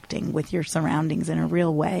interacting with your surroundings in a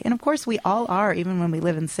real way. And of course we all are, even when we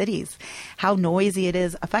live in cities. How noisy it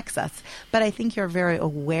is affects us. But I think you're very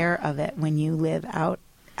aware of it when you live out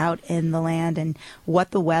in the land, and what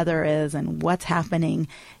the weather is and what's happening.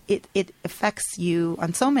 It affects you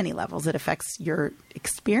on so many levels. It affects your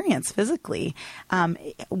experience physically.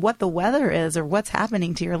 What the weather is or what's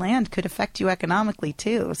happening to your land could affect you economically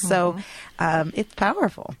too. So it's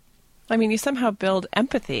powerful. I mean, you somehow build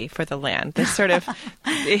empathy for the land. This sort of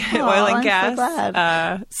oil and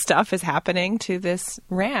gas stuff is happening to this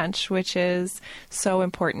ranch, which is so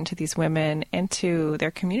important to these women and to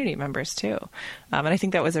their community members too. And I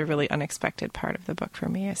think that was a really unexpected part of the book for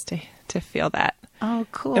me, is to feel that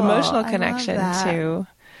emotional connection to.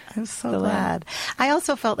 I'm so glad. I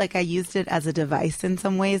also felt like I used it as a device in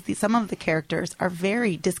some ways. Some of the characters are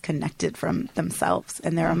very disconnected from themselves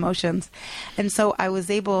and their emotions. And so I was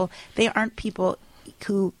they aren't people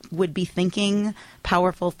who would be thinking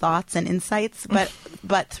powerful thoughts and insights,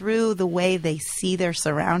 but through the way they see their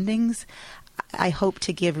surroundings, I hope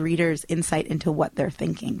to give readers insight into what they're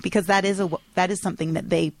thinking, because that is something that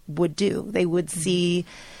they would do. They would see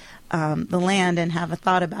the land and have a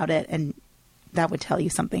thought about it, and that would tell you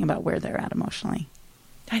something about where they're at emotionally.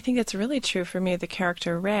 I think it's really true for me. The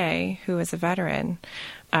character Ray, who is a veteran,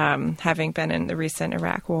 having been in the recent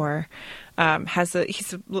Iraq War, he's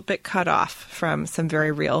a little bit cut off from some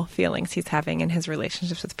very real feelings he's having in his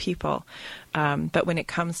relationships with people. But when it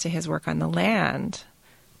comes to his work on the land,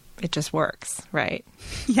 it just works, right?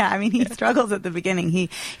 Yeah, I mean, he struggles at the beginning.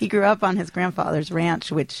 He grew up on his grandfather's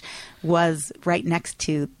ranch, which was right next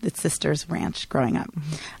to the sister's ranch growing up.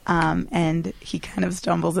 And he kind of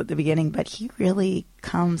stumbles at the beginning, but he really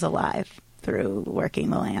comes alive through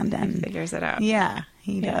working the land and figures it out. Yeah,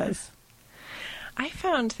 he does. I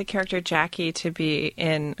found the character Jackie to be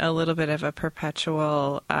in a little bit of a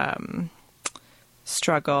perpetual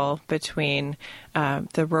struggle between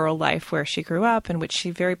the rural life where she grew up, and which she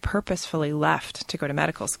very purposefully left to go to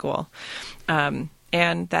medical school,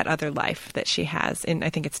 and that other life that she has in, I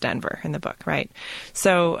think it's Denver in the book, right?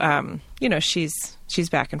 So, she's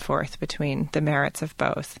back and forth between the merits of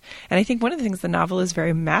both. And I think one of the things the novel is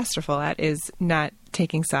very masterful at is not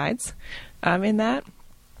taking sides in that.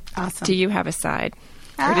 Awesome. Do you have a side?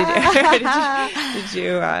 Or did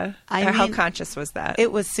you how conscious was that?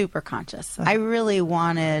 It was super conscious. I really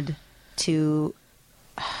wanted to,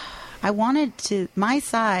 my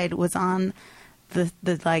side was on the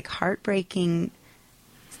like heartbreaking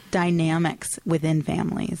dynamics within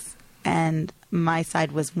families. And my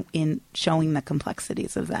side was in showing the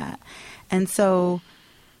complexities of that. And so,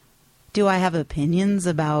 do I have opinions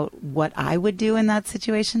about what I would do in that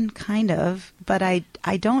situation? Kind of. But I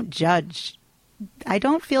don't judge. I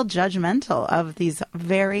don't feel judgmental of these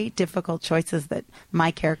very difficult choices that my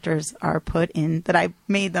characters are put in, that I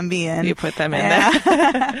made them be in. You put them in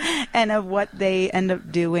there. And of what they end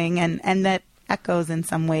up doing. And that echoes in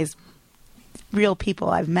some ways real people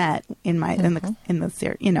I've met in my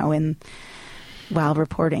while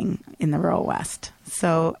reporting in the rural West.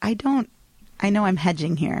 So I know I'm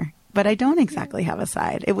hedging here, but I don't exactly have a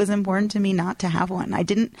side. It was important to me not to have one.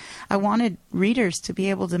 I wanted readers to be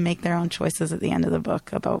able to make their own choices at the end of the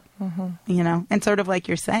book about, and sort of like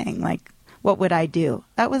you're saying, like, what would I do?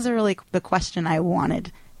 That was really the question I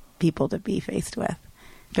wanted people to be faced with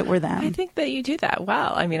if it were them. I think that you do that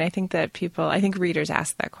well. I mean, I think readers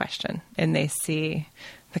ask that question and they see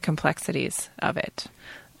the complexities of it.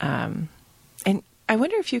 And I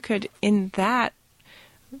wonder if you could, in that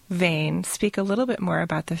vein, speak a little bit more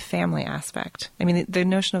about the family aspect. I mean, the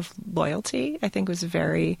notion of loyalty, I think, was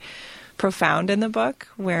very profound in the book,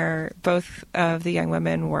 where both of the young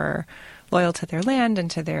women were loyal to their land and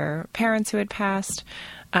to their parents who had passed,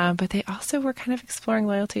 but they also were kind of exploring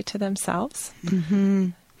loyalty to themselves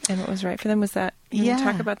and what was right for them. Was that, can you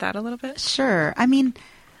talk about that a little bit? Sure. I mean,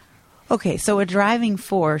 okay, so a driving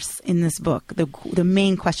force in this book, the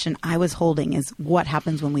main question I was holding is what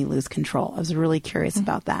happens when we lose control. I was really curious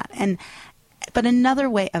about that. But another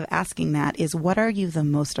way of asking that is, what are you the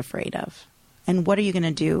most afraid of? And what are you going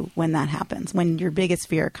to do when that happens, when your biggest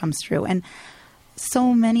fear comes true? And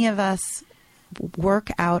so many of us work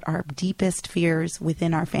out our deepest fears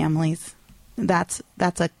within our families. That's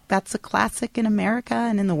a classic in America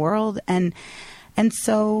and in the world. And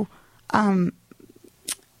so, and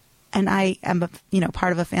I am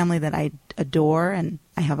part of a family that I adore, and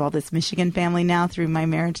I have all this Michigan family now through my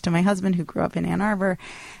marriage to my husband, who grew up in Ann Arbor,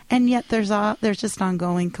 and yet there's just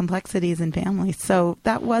ongoing complexities in families. So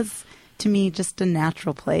that was, to me, just a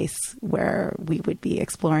natural place where we would be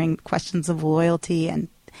exploring questions of loyalty and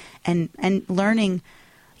learning.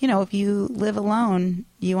 If you live alone,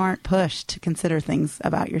 you aren't pushed to consider things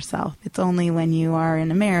about yourself. It's only when you are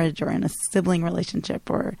in a marriage or in a sibling relationship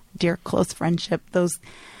or dear close friendship,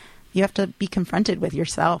 you have to be confronted with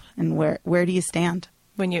yourself and where do you stand?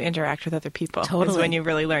 When you interact with other people. Totally. Is when you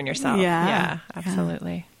really learn yourself. Yeah,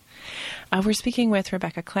 absolutely. Yeah. We're speaking with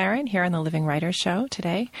Rebecca Claren here on the Living Writers Show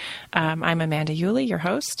today. I'm Amanda Yulee, your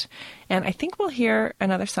host, and I think we'll hear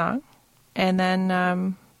another song and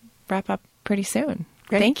then wrap up pretty soon.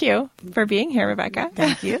 Great. Thank you for being here, Rebecca.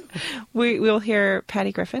 Thank you. We'll hear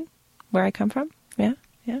Patty Griffin, Where I Come From. Yeah.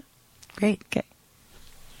 Great. Okay.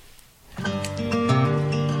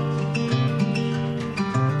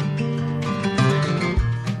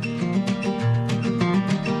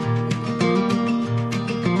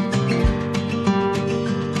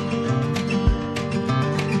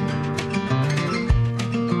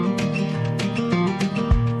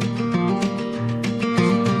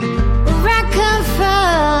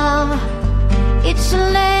 It's a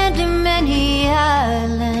land of many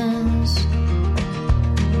islands. 2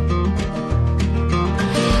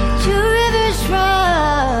 rivers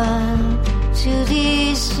run to the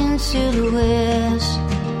east and to the west.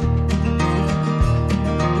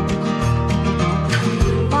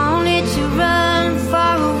 Wanted to run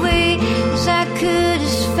far away as I could,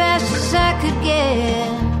 as fast as I could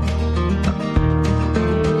get.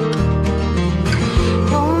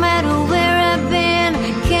 No matter where I've been,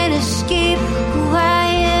 I can't escape who I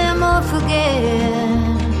am or forget.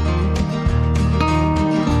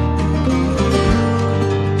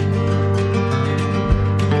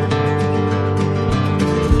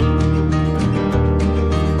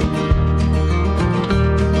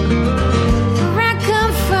 Where I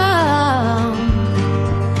come from,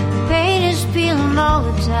 pain is feeling all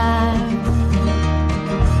the time.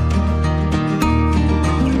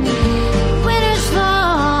 Winter's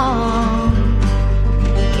long,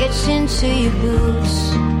 gets into your boots.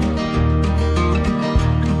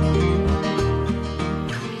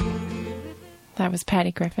 That was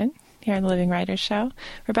Patty Griffin here on the Living Writers Show.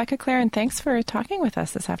 Rebecca Claren, thanks for talking with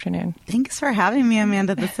us this afternoon. Thanks for having me,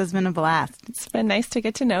 Amanda. This has been a blast. It's been nice to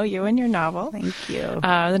get to know you and your novel. Thank you.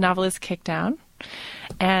 The novel is Kickdown.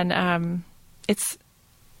 And is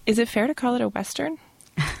it fair to call it a Western?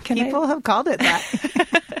 People have called it that.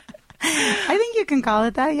 I think you can call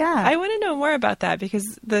it that, yeah. I want to know more about that,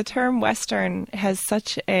 because the term Western has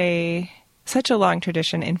such a long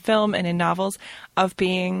tradition in film and in novels of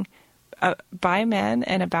being by men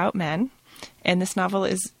and about men. And this novel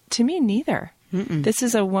is, to me, neither. Mm-mm. This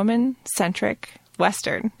is a woman-centric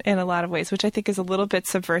Western in a lot of ways, which I think is a little bit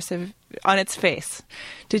subversive on its face.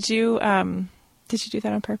 Did you do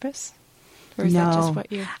that on purpose? Or is that just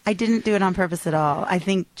what you... I didn't do it on purpose at all. I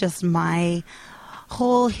think just my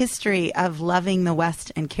whole history of loving the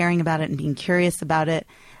West and caring about it and being curious about it,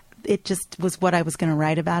 it just was what I was going to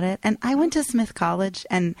write about it. And I went to Smith College,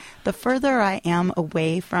 and the further I am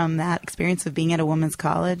away from that experience of being at a women's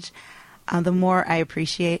college, the more I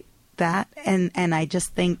appreciate that. And I just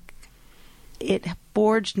think it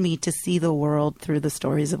forged me to see the world through the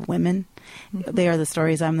stories of women. Mm-hmm. They are the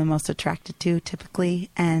stories I'm the most attracted to, typically.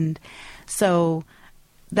 And so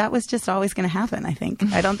that was just always going to happen, I think.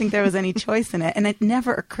 I don't think there was any choice in it. And it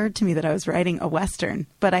never occurred to me that I was writing a Western.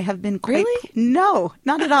 But I have been quite... Really? No,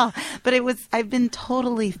 not at all. But I've been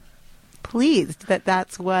totally pleased that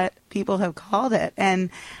that's what people have called it. And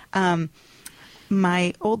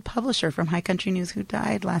my old publisher from High Country News, who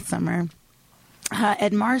died last summer,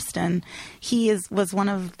 Ed Marston, was one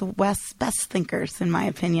of the West's best thinkers, in my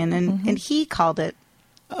opinion. And he called it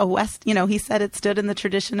a West, he said it stood in the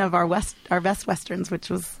tradition of our best Westerns, which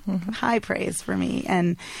was high praise for me.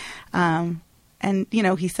 And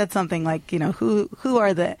he said something like, who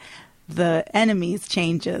are the enemy's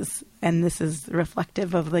changes? And this is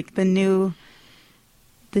reflective of like this new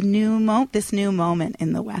moment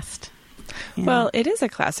in the West. Well, it is a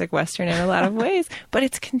classic Western in a lot of ways, but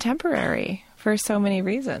it's contemporary for so many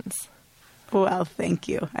reasons. Well, thank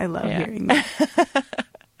you. I love hearing that.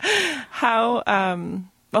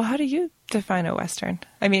 How do you define a Western?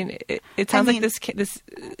 I mean, it sounds like this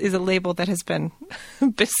is a label that has been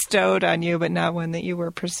bestowed on you, but not one that you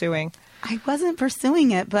were pursuing. I wasn't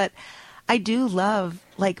pursuing it, but I do love,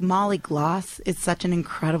 like, Molly Gloss is such an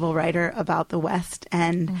incredible writer about the West,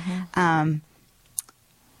 and I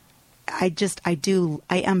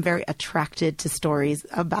am very attracted to stories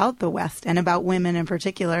about the West and about women in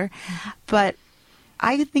particular, but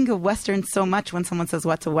I think of Westerns so much. When someone says,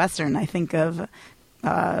 "What's a Western?" I think of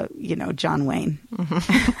John Wayne.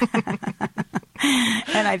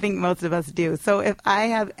 And I think most of us do. So if I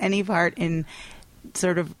have any part in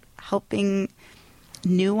sort of helping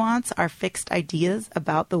nuance our fixed ideas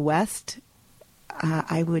about the West,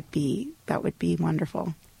 that would be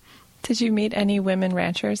wonderful. Did you meet any women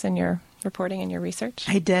ranchers in your reporting and your research?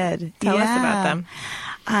 I did. Tell us about them.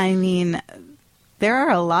 I mean, there are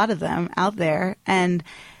a lot of them out there, and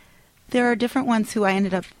there are different ones who I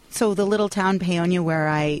ended up... So the little town Paonia where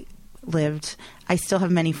I lived, I still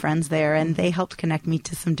have many friends there, and they helped connect me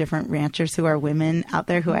to some different ranchers who are women out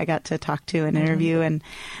there who I got to talk to and interview. And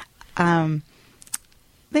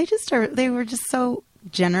they were just so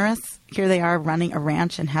generous. Here they are running a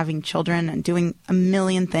ranch and having children and doing a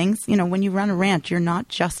million things. When you run a ranch, you're not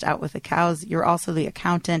just out with the cows. You're also the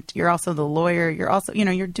accountant. You're also the lawyer. You're also,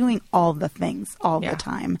 you're doing all the things all the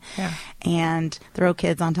time. Yeah. And throw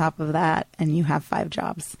kids on top of that, and you have 5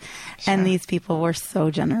 jobs. Sure. And these people were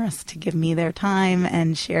so generous to give me their time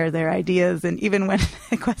and share their ideas. And even when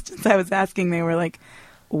the questions I was asking, they were like,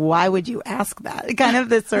 why would you ask that? Kind of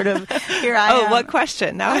this sort of, here I am. Oh, what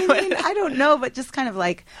question? Now I don't know, but just kind of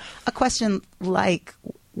like a question like,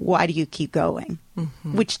 why do you keep going?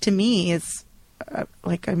 Mm-hmm. Which to me is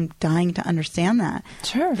like, I'm dying to understand that.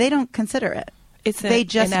 Sure. They don't consider it. They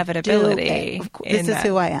just inevitability. This is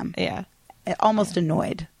who I am. Yeah. Almost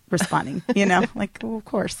annoyed responding, like, well, of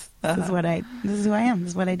course, this is who I am.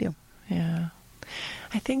 This is what I do. Yeah.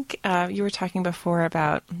 I think you were talking before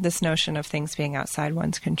about this notion of things being outside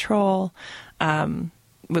one's control,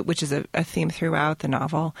 which is a theme throughout the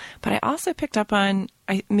novel. But I also picked up on,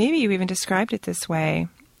 maybe you even described it this way,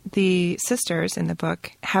 the sisters in the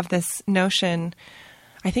book have this notion,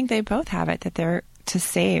 I think they both have it, that they're to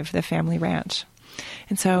save the family ranch.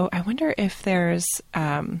 And so I wonder if there's,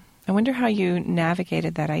 I wonder how you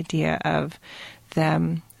navigated that idea of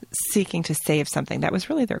them seeking to save something that was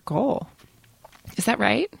really their goal. Is that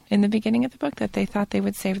right? In the beginning of the book, that they thought they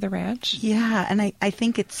would save the ranch? Yeah, and I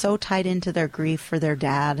think it's so tied into their grief for their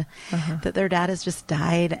dad, that their dad has just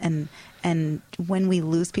died, and when we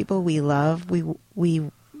lose people we love, we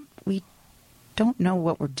don't know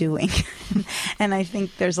what we're doing. And I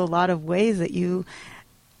think there's a lot of ways that you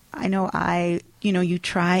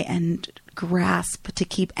try and grasp to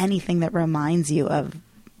keep anything that reminds you of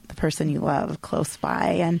the person you love close by,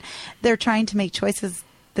 and they're trying to make choices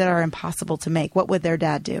that are impossible to make. What would their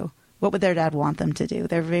dad do? What would their dad want them to do?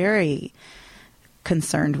 They're very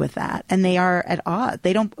concerned with that, and they are at odds.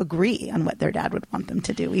 They don't agree on what their dad would want them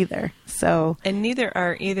to do either. So, and neither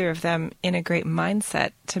are either of them in a great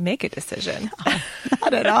mindset to make a decision.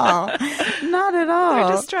 Not at all. Not at all.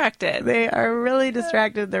 They're distracted. They are really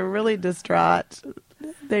distracted. They're really distraught.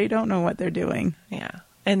 They don't know what they're doing. Yeah.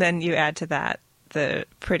 And then you add to that the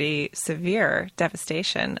pretty severe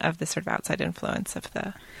devastation of the sort of outside influence of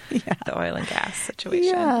the oil and gas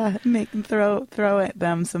situation. Yeah, make them throw at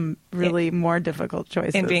them some really more difficult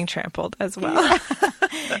choices. And being trampled as well.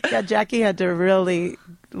 Yeah, Jackie had to really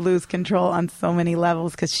lose control on so many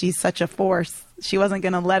levels because she's such a force. She wasn't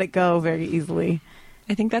going to let it go very easily.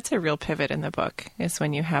 I think that's a real pivot in the book, is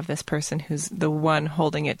when you have this person who's the one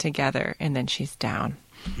holding it together and then she's down.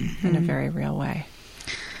 in a very real way.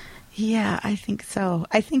 Yeah, I think so.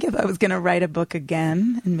 I think if I was going to write a book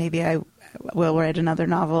again, and maybe I will write another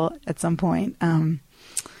novel at some point,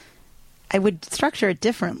 I would structure it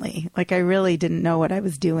differently. Like, I really didn't know what I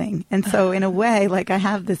was doing. And so in a way, like, I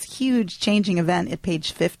have this huge changing event at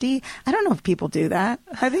page 50. I don't know if people do that.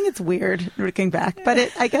 I think it's weird looking back,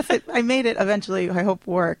 but I guess I made it eventually, I hope,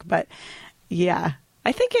 work. But yeah.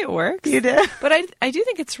 I think it works. You do? But I do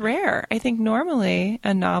think it's rare. I think normally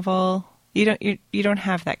a novel, you don't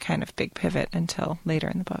have that kind of big pivot until later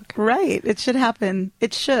in the book. Right. It should happen.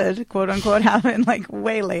 It should, quote unquote, happen like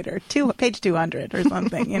way later. Page 200 or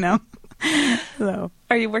something, you know? So,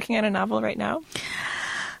 are you working on a novel right now?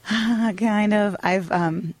 Kind of. I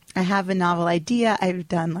have a novel idea. I've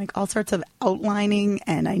done like all sorts of outlining,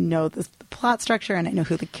 and I know the plot structure, and I know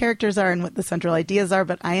who the characters are and what the central ideas are.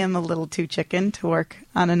 But I am a little too chicken to work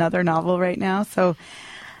on another novel right now. So,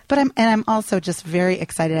 but I'm also just very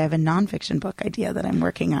excited. I have a nonfiction book idea that I'm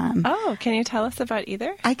working on. Oh, can you tell us about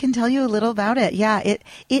either? I can tell you a little about it. Yeah, it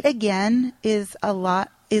again is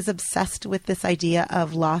obsessed with this idea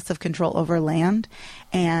of loss of control over land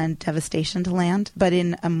and devastation to land, but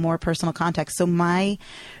in a more personal context. So my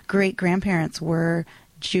great-grandparents were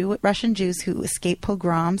Russian Jews who escaped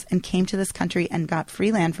pogroms and came to this country and got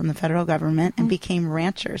free land from the federal government and became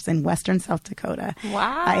ranchers in western South Dakota.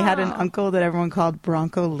 Wow. I had an uncle that everyone called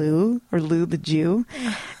Bronco Lou, or Lou the Jew.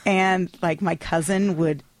 And like my cousin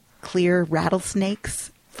would clear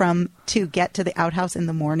rattlesnakes to get to the outhouse in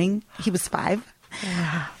the morning. He was 5.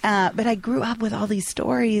 But I grew up with all these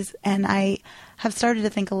stories, and I have started to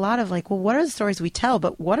think a lot of like, well, what are the stories we tell,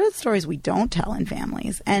 but what are the stories we don't tell in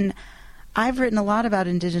families? And I've written a lot about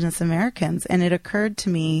Indigenous Americans, and it occurred to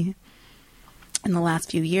me in the last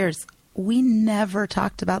few years, we never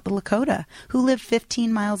talked about the Lakota, who lived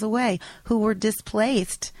 15 miles away, who were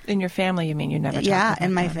displaced. In your family, you mean? You never talked about Yeah,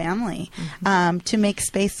 in my that. family, to make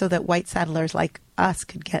space so that white settlers like us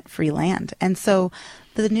could get free land. And so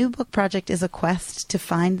the new book project is a quest to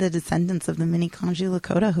find the descendants of the Minneconjou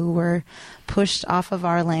Lakota who were pushed off of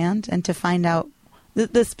our land, and to find out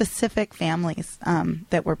the specific families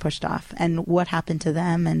that were pushed off and what happened to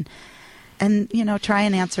them, and you know, try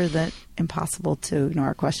and answer the impossible to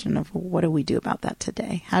ignore question of what do we do about that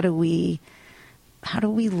today? How do we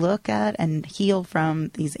look at and heal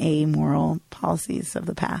from these amoral policies of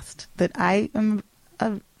the past? That I am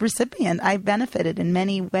a recipient. I benefited in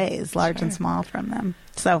many ways, large and small, from them.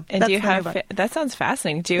 So, and do you have? That sounds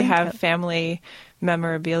fascinating. Do you have family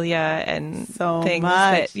memorabilia and so things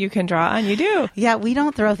much that you can draw on? You do. Yeah, we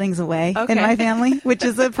don't throw things away Okay. in my family, which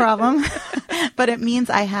is a problem. But it means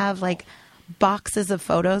I have like boxes of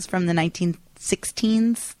photos from the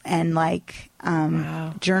 1916s and like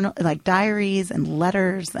journal, like diaries and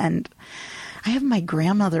letters, and I have my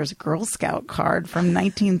grandmother's Girl Scout card from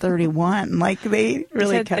 1931. Like, they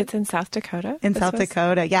really it's in South Dakota? In South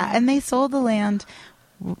Dakota, yeah. And they sold the land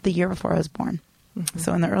the year before I was born.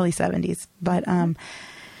 So in the early 70s.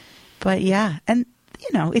 But yeah. And, you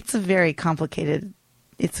know, it's a very complicated,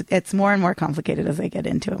 it's more and more complicated as I get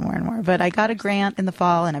into it more and more. But I got a grant in the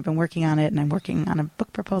fall, and I've been working on it, and I'm working on a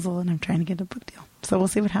book proposal, and I'm trying to get a book deal. So we'll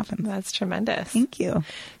see what happens. That's tremendous. Thank you.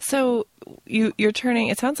 So you're turning,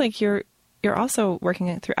 it sounds like you're also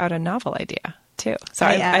working out a novel idea too. So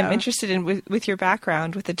I'm interested in with your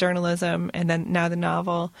background with the journalism and then now the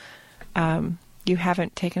novel. You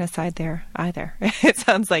haven't taken a side there either. It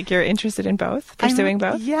sounds like you're interested in both, pursuing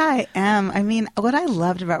both. Yeah, I am. I mean, what I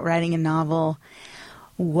loved about writing a novel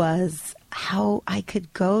was how I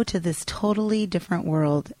could go to this totally different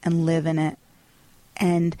world and live in it.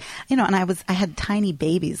 And, you know, and I had tiny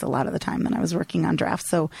babies a lot of the time when I was working on drafts.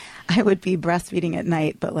 So I would be breastfeeding at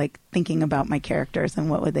night, but like thinking about my characters and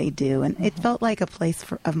what would they do. And it felt like a place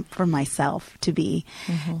for myself to be.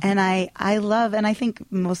 And I love, and I think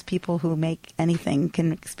most people who make anything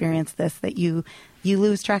can experience this, that you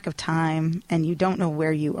lose track of time and you don't know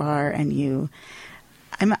where you are. And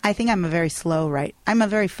I think I'm a very slow I'm a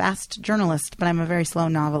very fast journalist, but I'm a very slow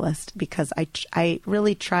novelist because I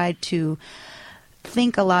really tried to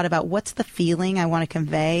think a lot about what's the feeling I want to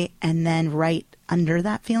convey and then write under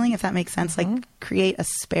that feeling, if that makes sense. Like create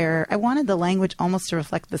I wanted the language almost to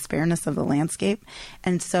reflect the spareness of the landscape.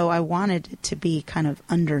 And so I wanted it to be kind of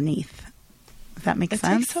underneath, if that makes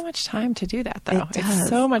sense. It takes so much time to do that, though. It It's does.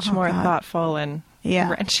 so much more God. thoughtful and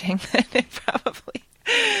wrenching than it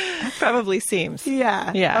probably seems.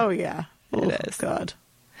 Yeah. Yeah. Oh, yeah. It is. God.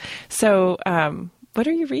 So, what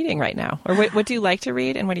are you reading right now? Or what do you like to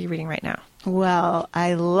read, and what are you reading right now? Well,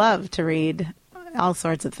 I love to read all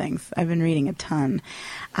sorts of things. I've been reading a ton.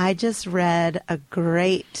 I just read a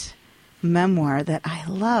great memoir that I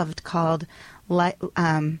loved called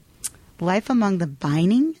Life Among the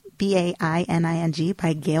Bining, Baining,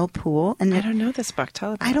 by Gail Poole. And I don't know this book.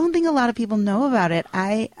 Tell about it. I don't think a lot of people know about it.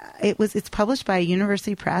 It's published by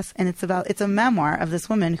University Press, and it's a memoir of this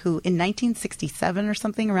woman who, in 1967 or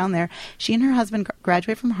something around there, she and her husband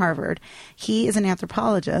graduate from Harvard. He is an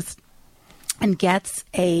anthropologist and gets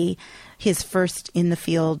his first in the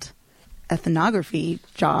field ethnography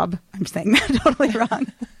job. I'm saying that totally wrong.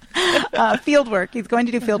 Field work. He's going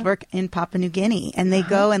to do field work in Papua New Guinea, and they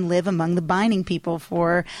go and live among the Bining people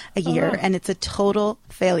for a year, and it's a total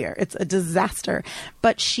failure. It's a disaster.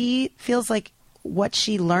 But she feels like what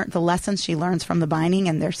she learned, the lessons she learns from the Bining,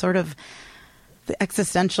 and their sort of the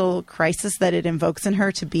existential crisis that it invokes in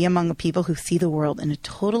her to be among the people who see the world in a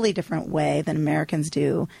totally different way than Americans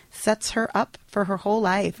do, sets her up for her whole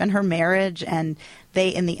life and her marriage. And they,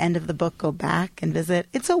 in the end of the book, go back and visit.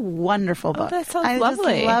 It's a wonderful book. That sounds lovely.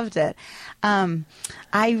 lovely. I just loved it.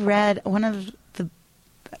 I read one of the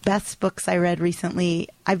best books I read recently.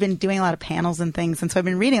 I've been doing a lot of panels and things, and so I've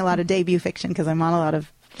been reading a lot of debut fiction because I'm on a lot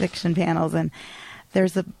of fiction panels. And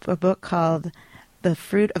there's a book called The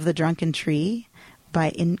Fruit of the Drunken Tree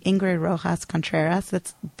by Ingrid Rojas Contreras.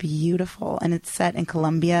 That's beautiful. And it's set in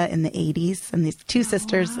Colombia in the 80s. And these two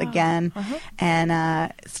sisters again,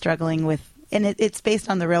 and struggling with, and it's based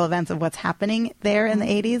on the real events of what's happening there in the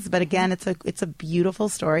 80s. But again, it's a beautiful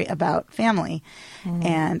story about family.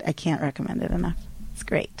 And I can't recommend it enough. It's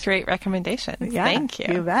great. Great recommendations. Yeah, Thank you.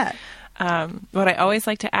 You bet. What I always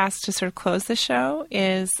like to ask to sort of close the show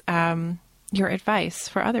is your advice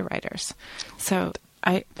for other writers. So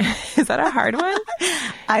is that a hard one?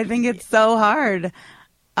 I think it's so hard.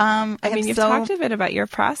 I mean, you've talked a bit about your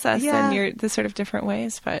process and the sort of different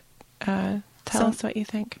ways, but tell us what you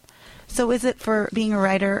think. So is it for being a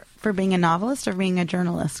writer, for being a novelist, or being a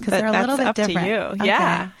journalist? Because they're a little bit different. That's up to you. Okay.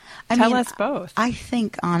 Yeah. Tell us both. I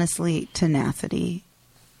think, honestly, tenacity.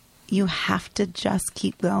 You have to just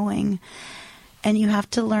keep going. And you have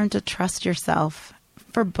to learn to trust yourself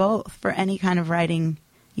for both, for any kind of writing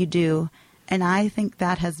you do. And I think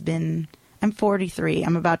that has been, I'm 43,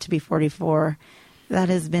 I'm about to be 44. That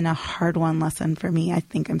has been a hard won lesson for me. I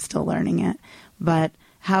think I'm still learning it. But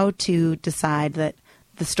how to decide that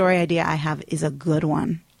the story idea I have is a good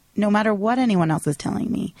one, no matter what anyone else is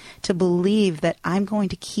telling me, to believe that I'm going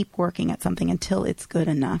to keep working at something until it's good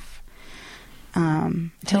enough.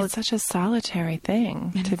 It's such a solitary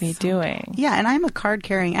thing to be doing. Yeah, and I'm a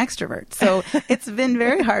card-carrying extrovert, so it's been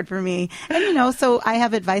very hard for me. And, so I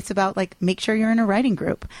have advice about, make sure you're in a writing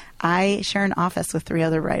group. I share an office with 3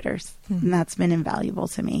 other writers, and that's been invaluable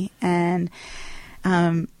to me. And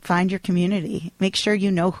find your community. Make sure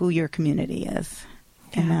you know who your community is.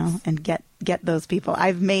 And get those people.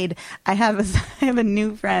 I have a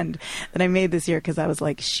new friend that I made this year because I was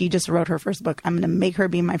like, she just wrote her first book. I'm going to make her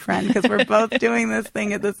be my friend because we're both doing this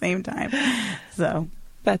thing at the same time. So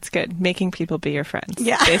that's good. Making people be your friends.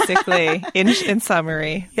 Yeah. Basically, in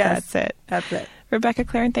summary, yes, that's it. That's it. Rebecca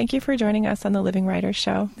Claren, thank you for joining us on the Living Writers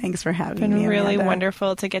Show. Thanks for having me. It's been really Amanda.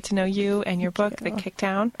 wonderful to get to know you and your book, The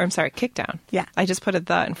Kickdown. Kickdown. Yeah. I just put a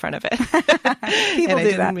 "the" in front of it. People and do I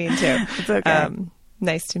didn't mean to. It's okay.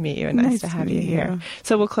 Nice to meet you and nice to have you here.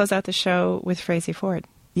 So we'll close out the show with Frazey Ford.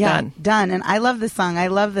 Yeah, done. And I love this song. I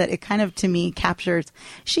love that it kind of, to me, captures,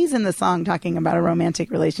 she's in the song talking about a romantic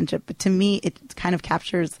relationship, but to me, it kind of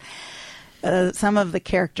captures some of the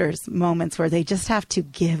characters' moments where they just have to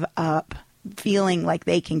give up feeling like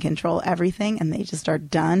they can control everything and they just are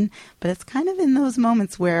done. But it's kind of in those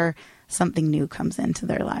moments where something new comes into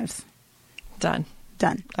their lives. Done.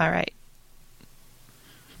 All right.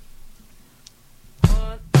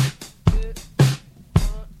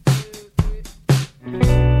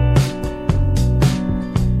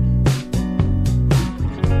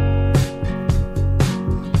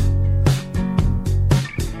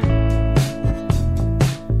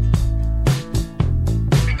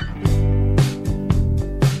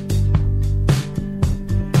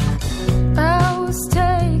 I was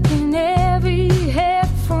taking every hit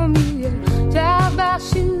from you, drive-by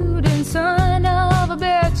shooting, son of a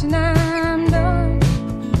bitch, and I'm done.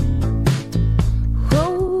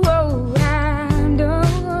 Oh, I'm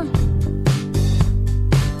done.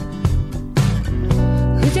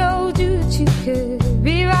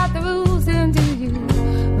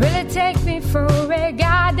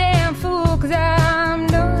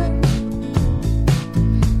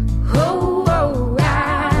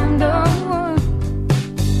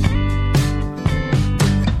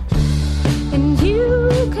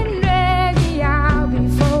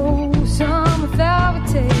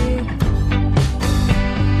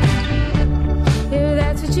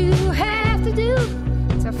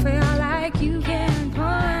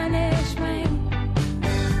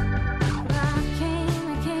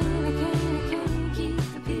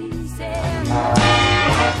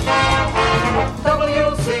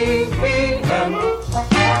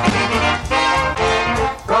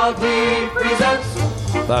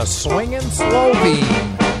 a swinging slow bean.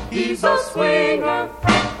 He's a swinger.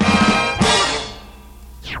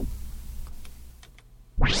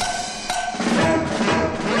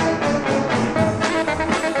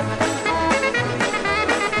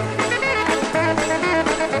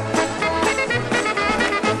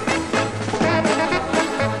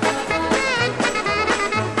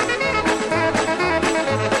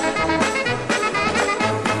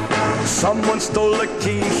 Someone stole a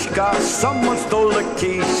kishka, someone stole a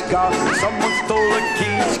kishka, someone stole a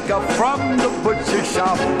kishka from the butcher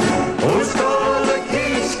shop. Who stole the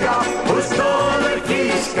kishka? Who stole the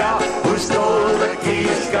kishka? Who stole the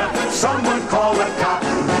kishka? Someone call the cop.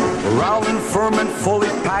 Round and firm and fully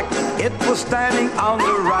packed, it was standing on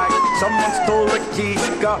the rack. Someone stole the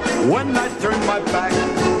kishka when I turned my back.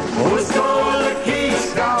 Who stole the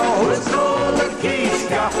kishka? Who stole the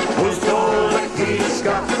kishka? Who stole the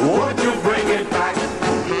kishka? Won't you bring it back?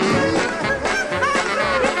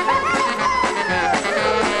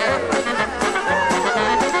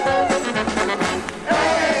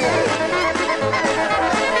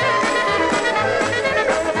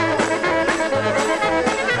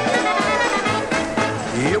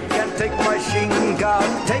 You can take my shinga,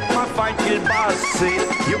 take my fine kilbasi.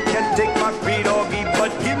 You can take my pierogi,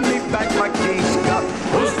 but give me back my kishka.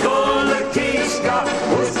 Who stole the kishka?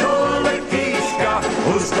 Who stole the kishka?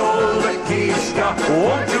 Who stole the kishka?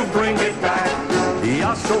 Won't you bring it back?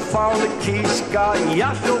 Yasho found the kishka,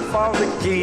 Yasho found the kishka.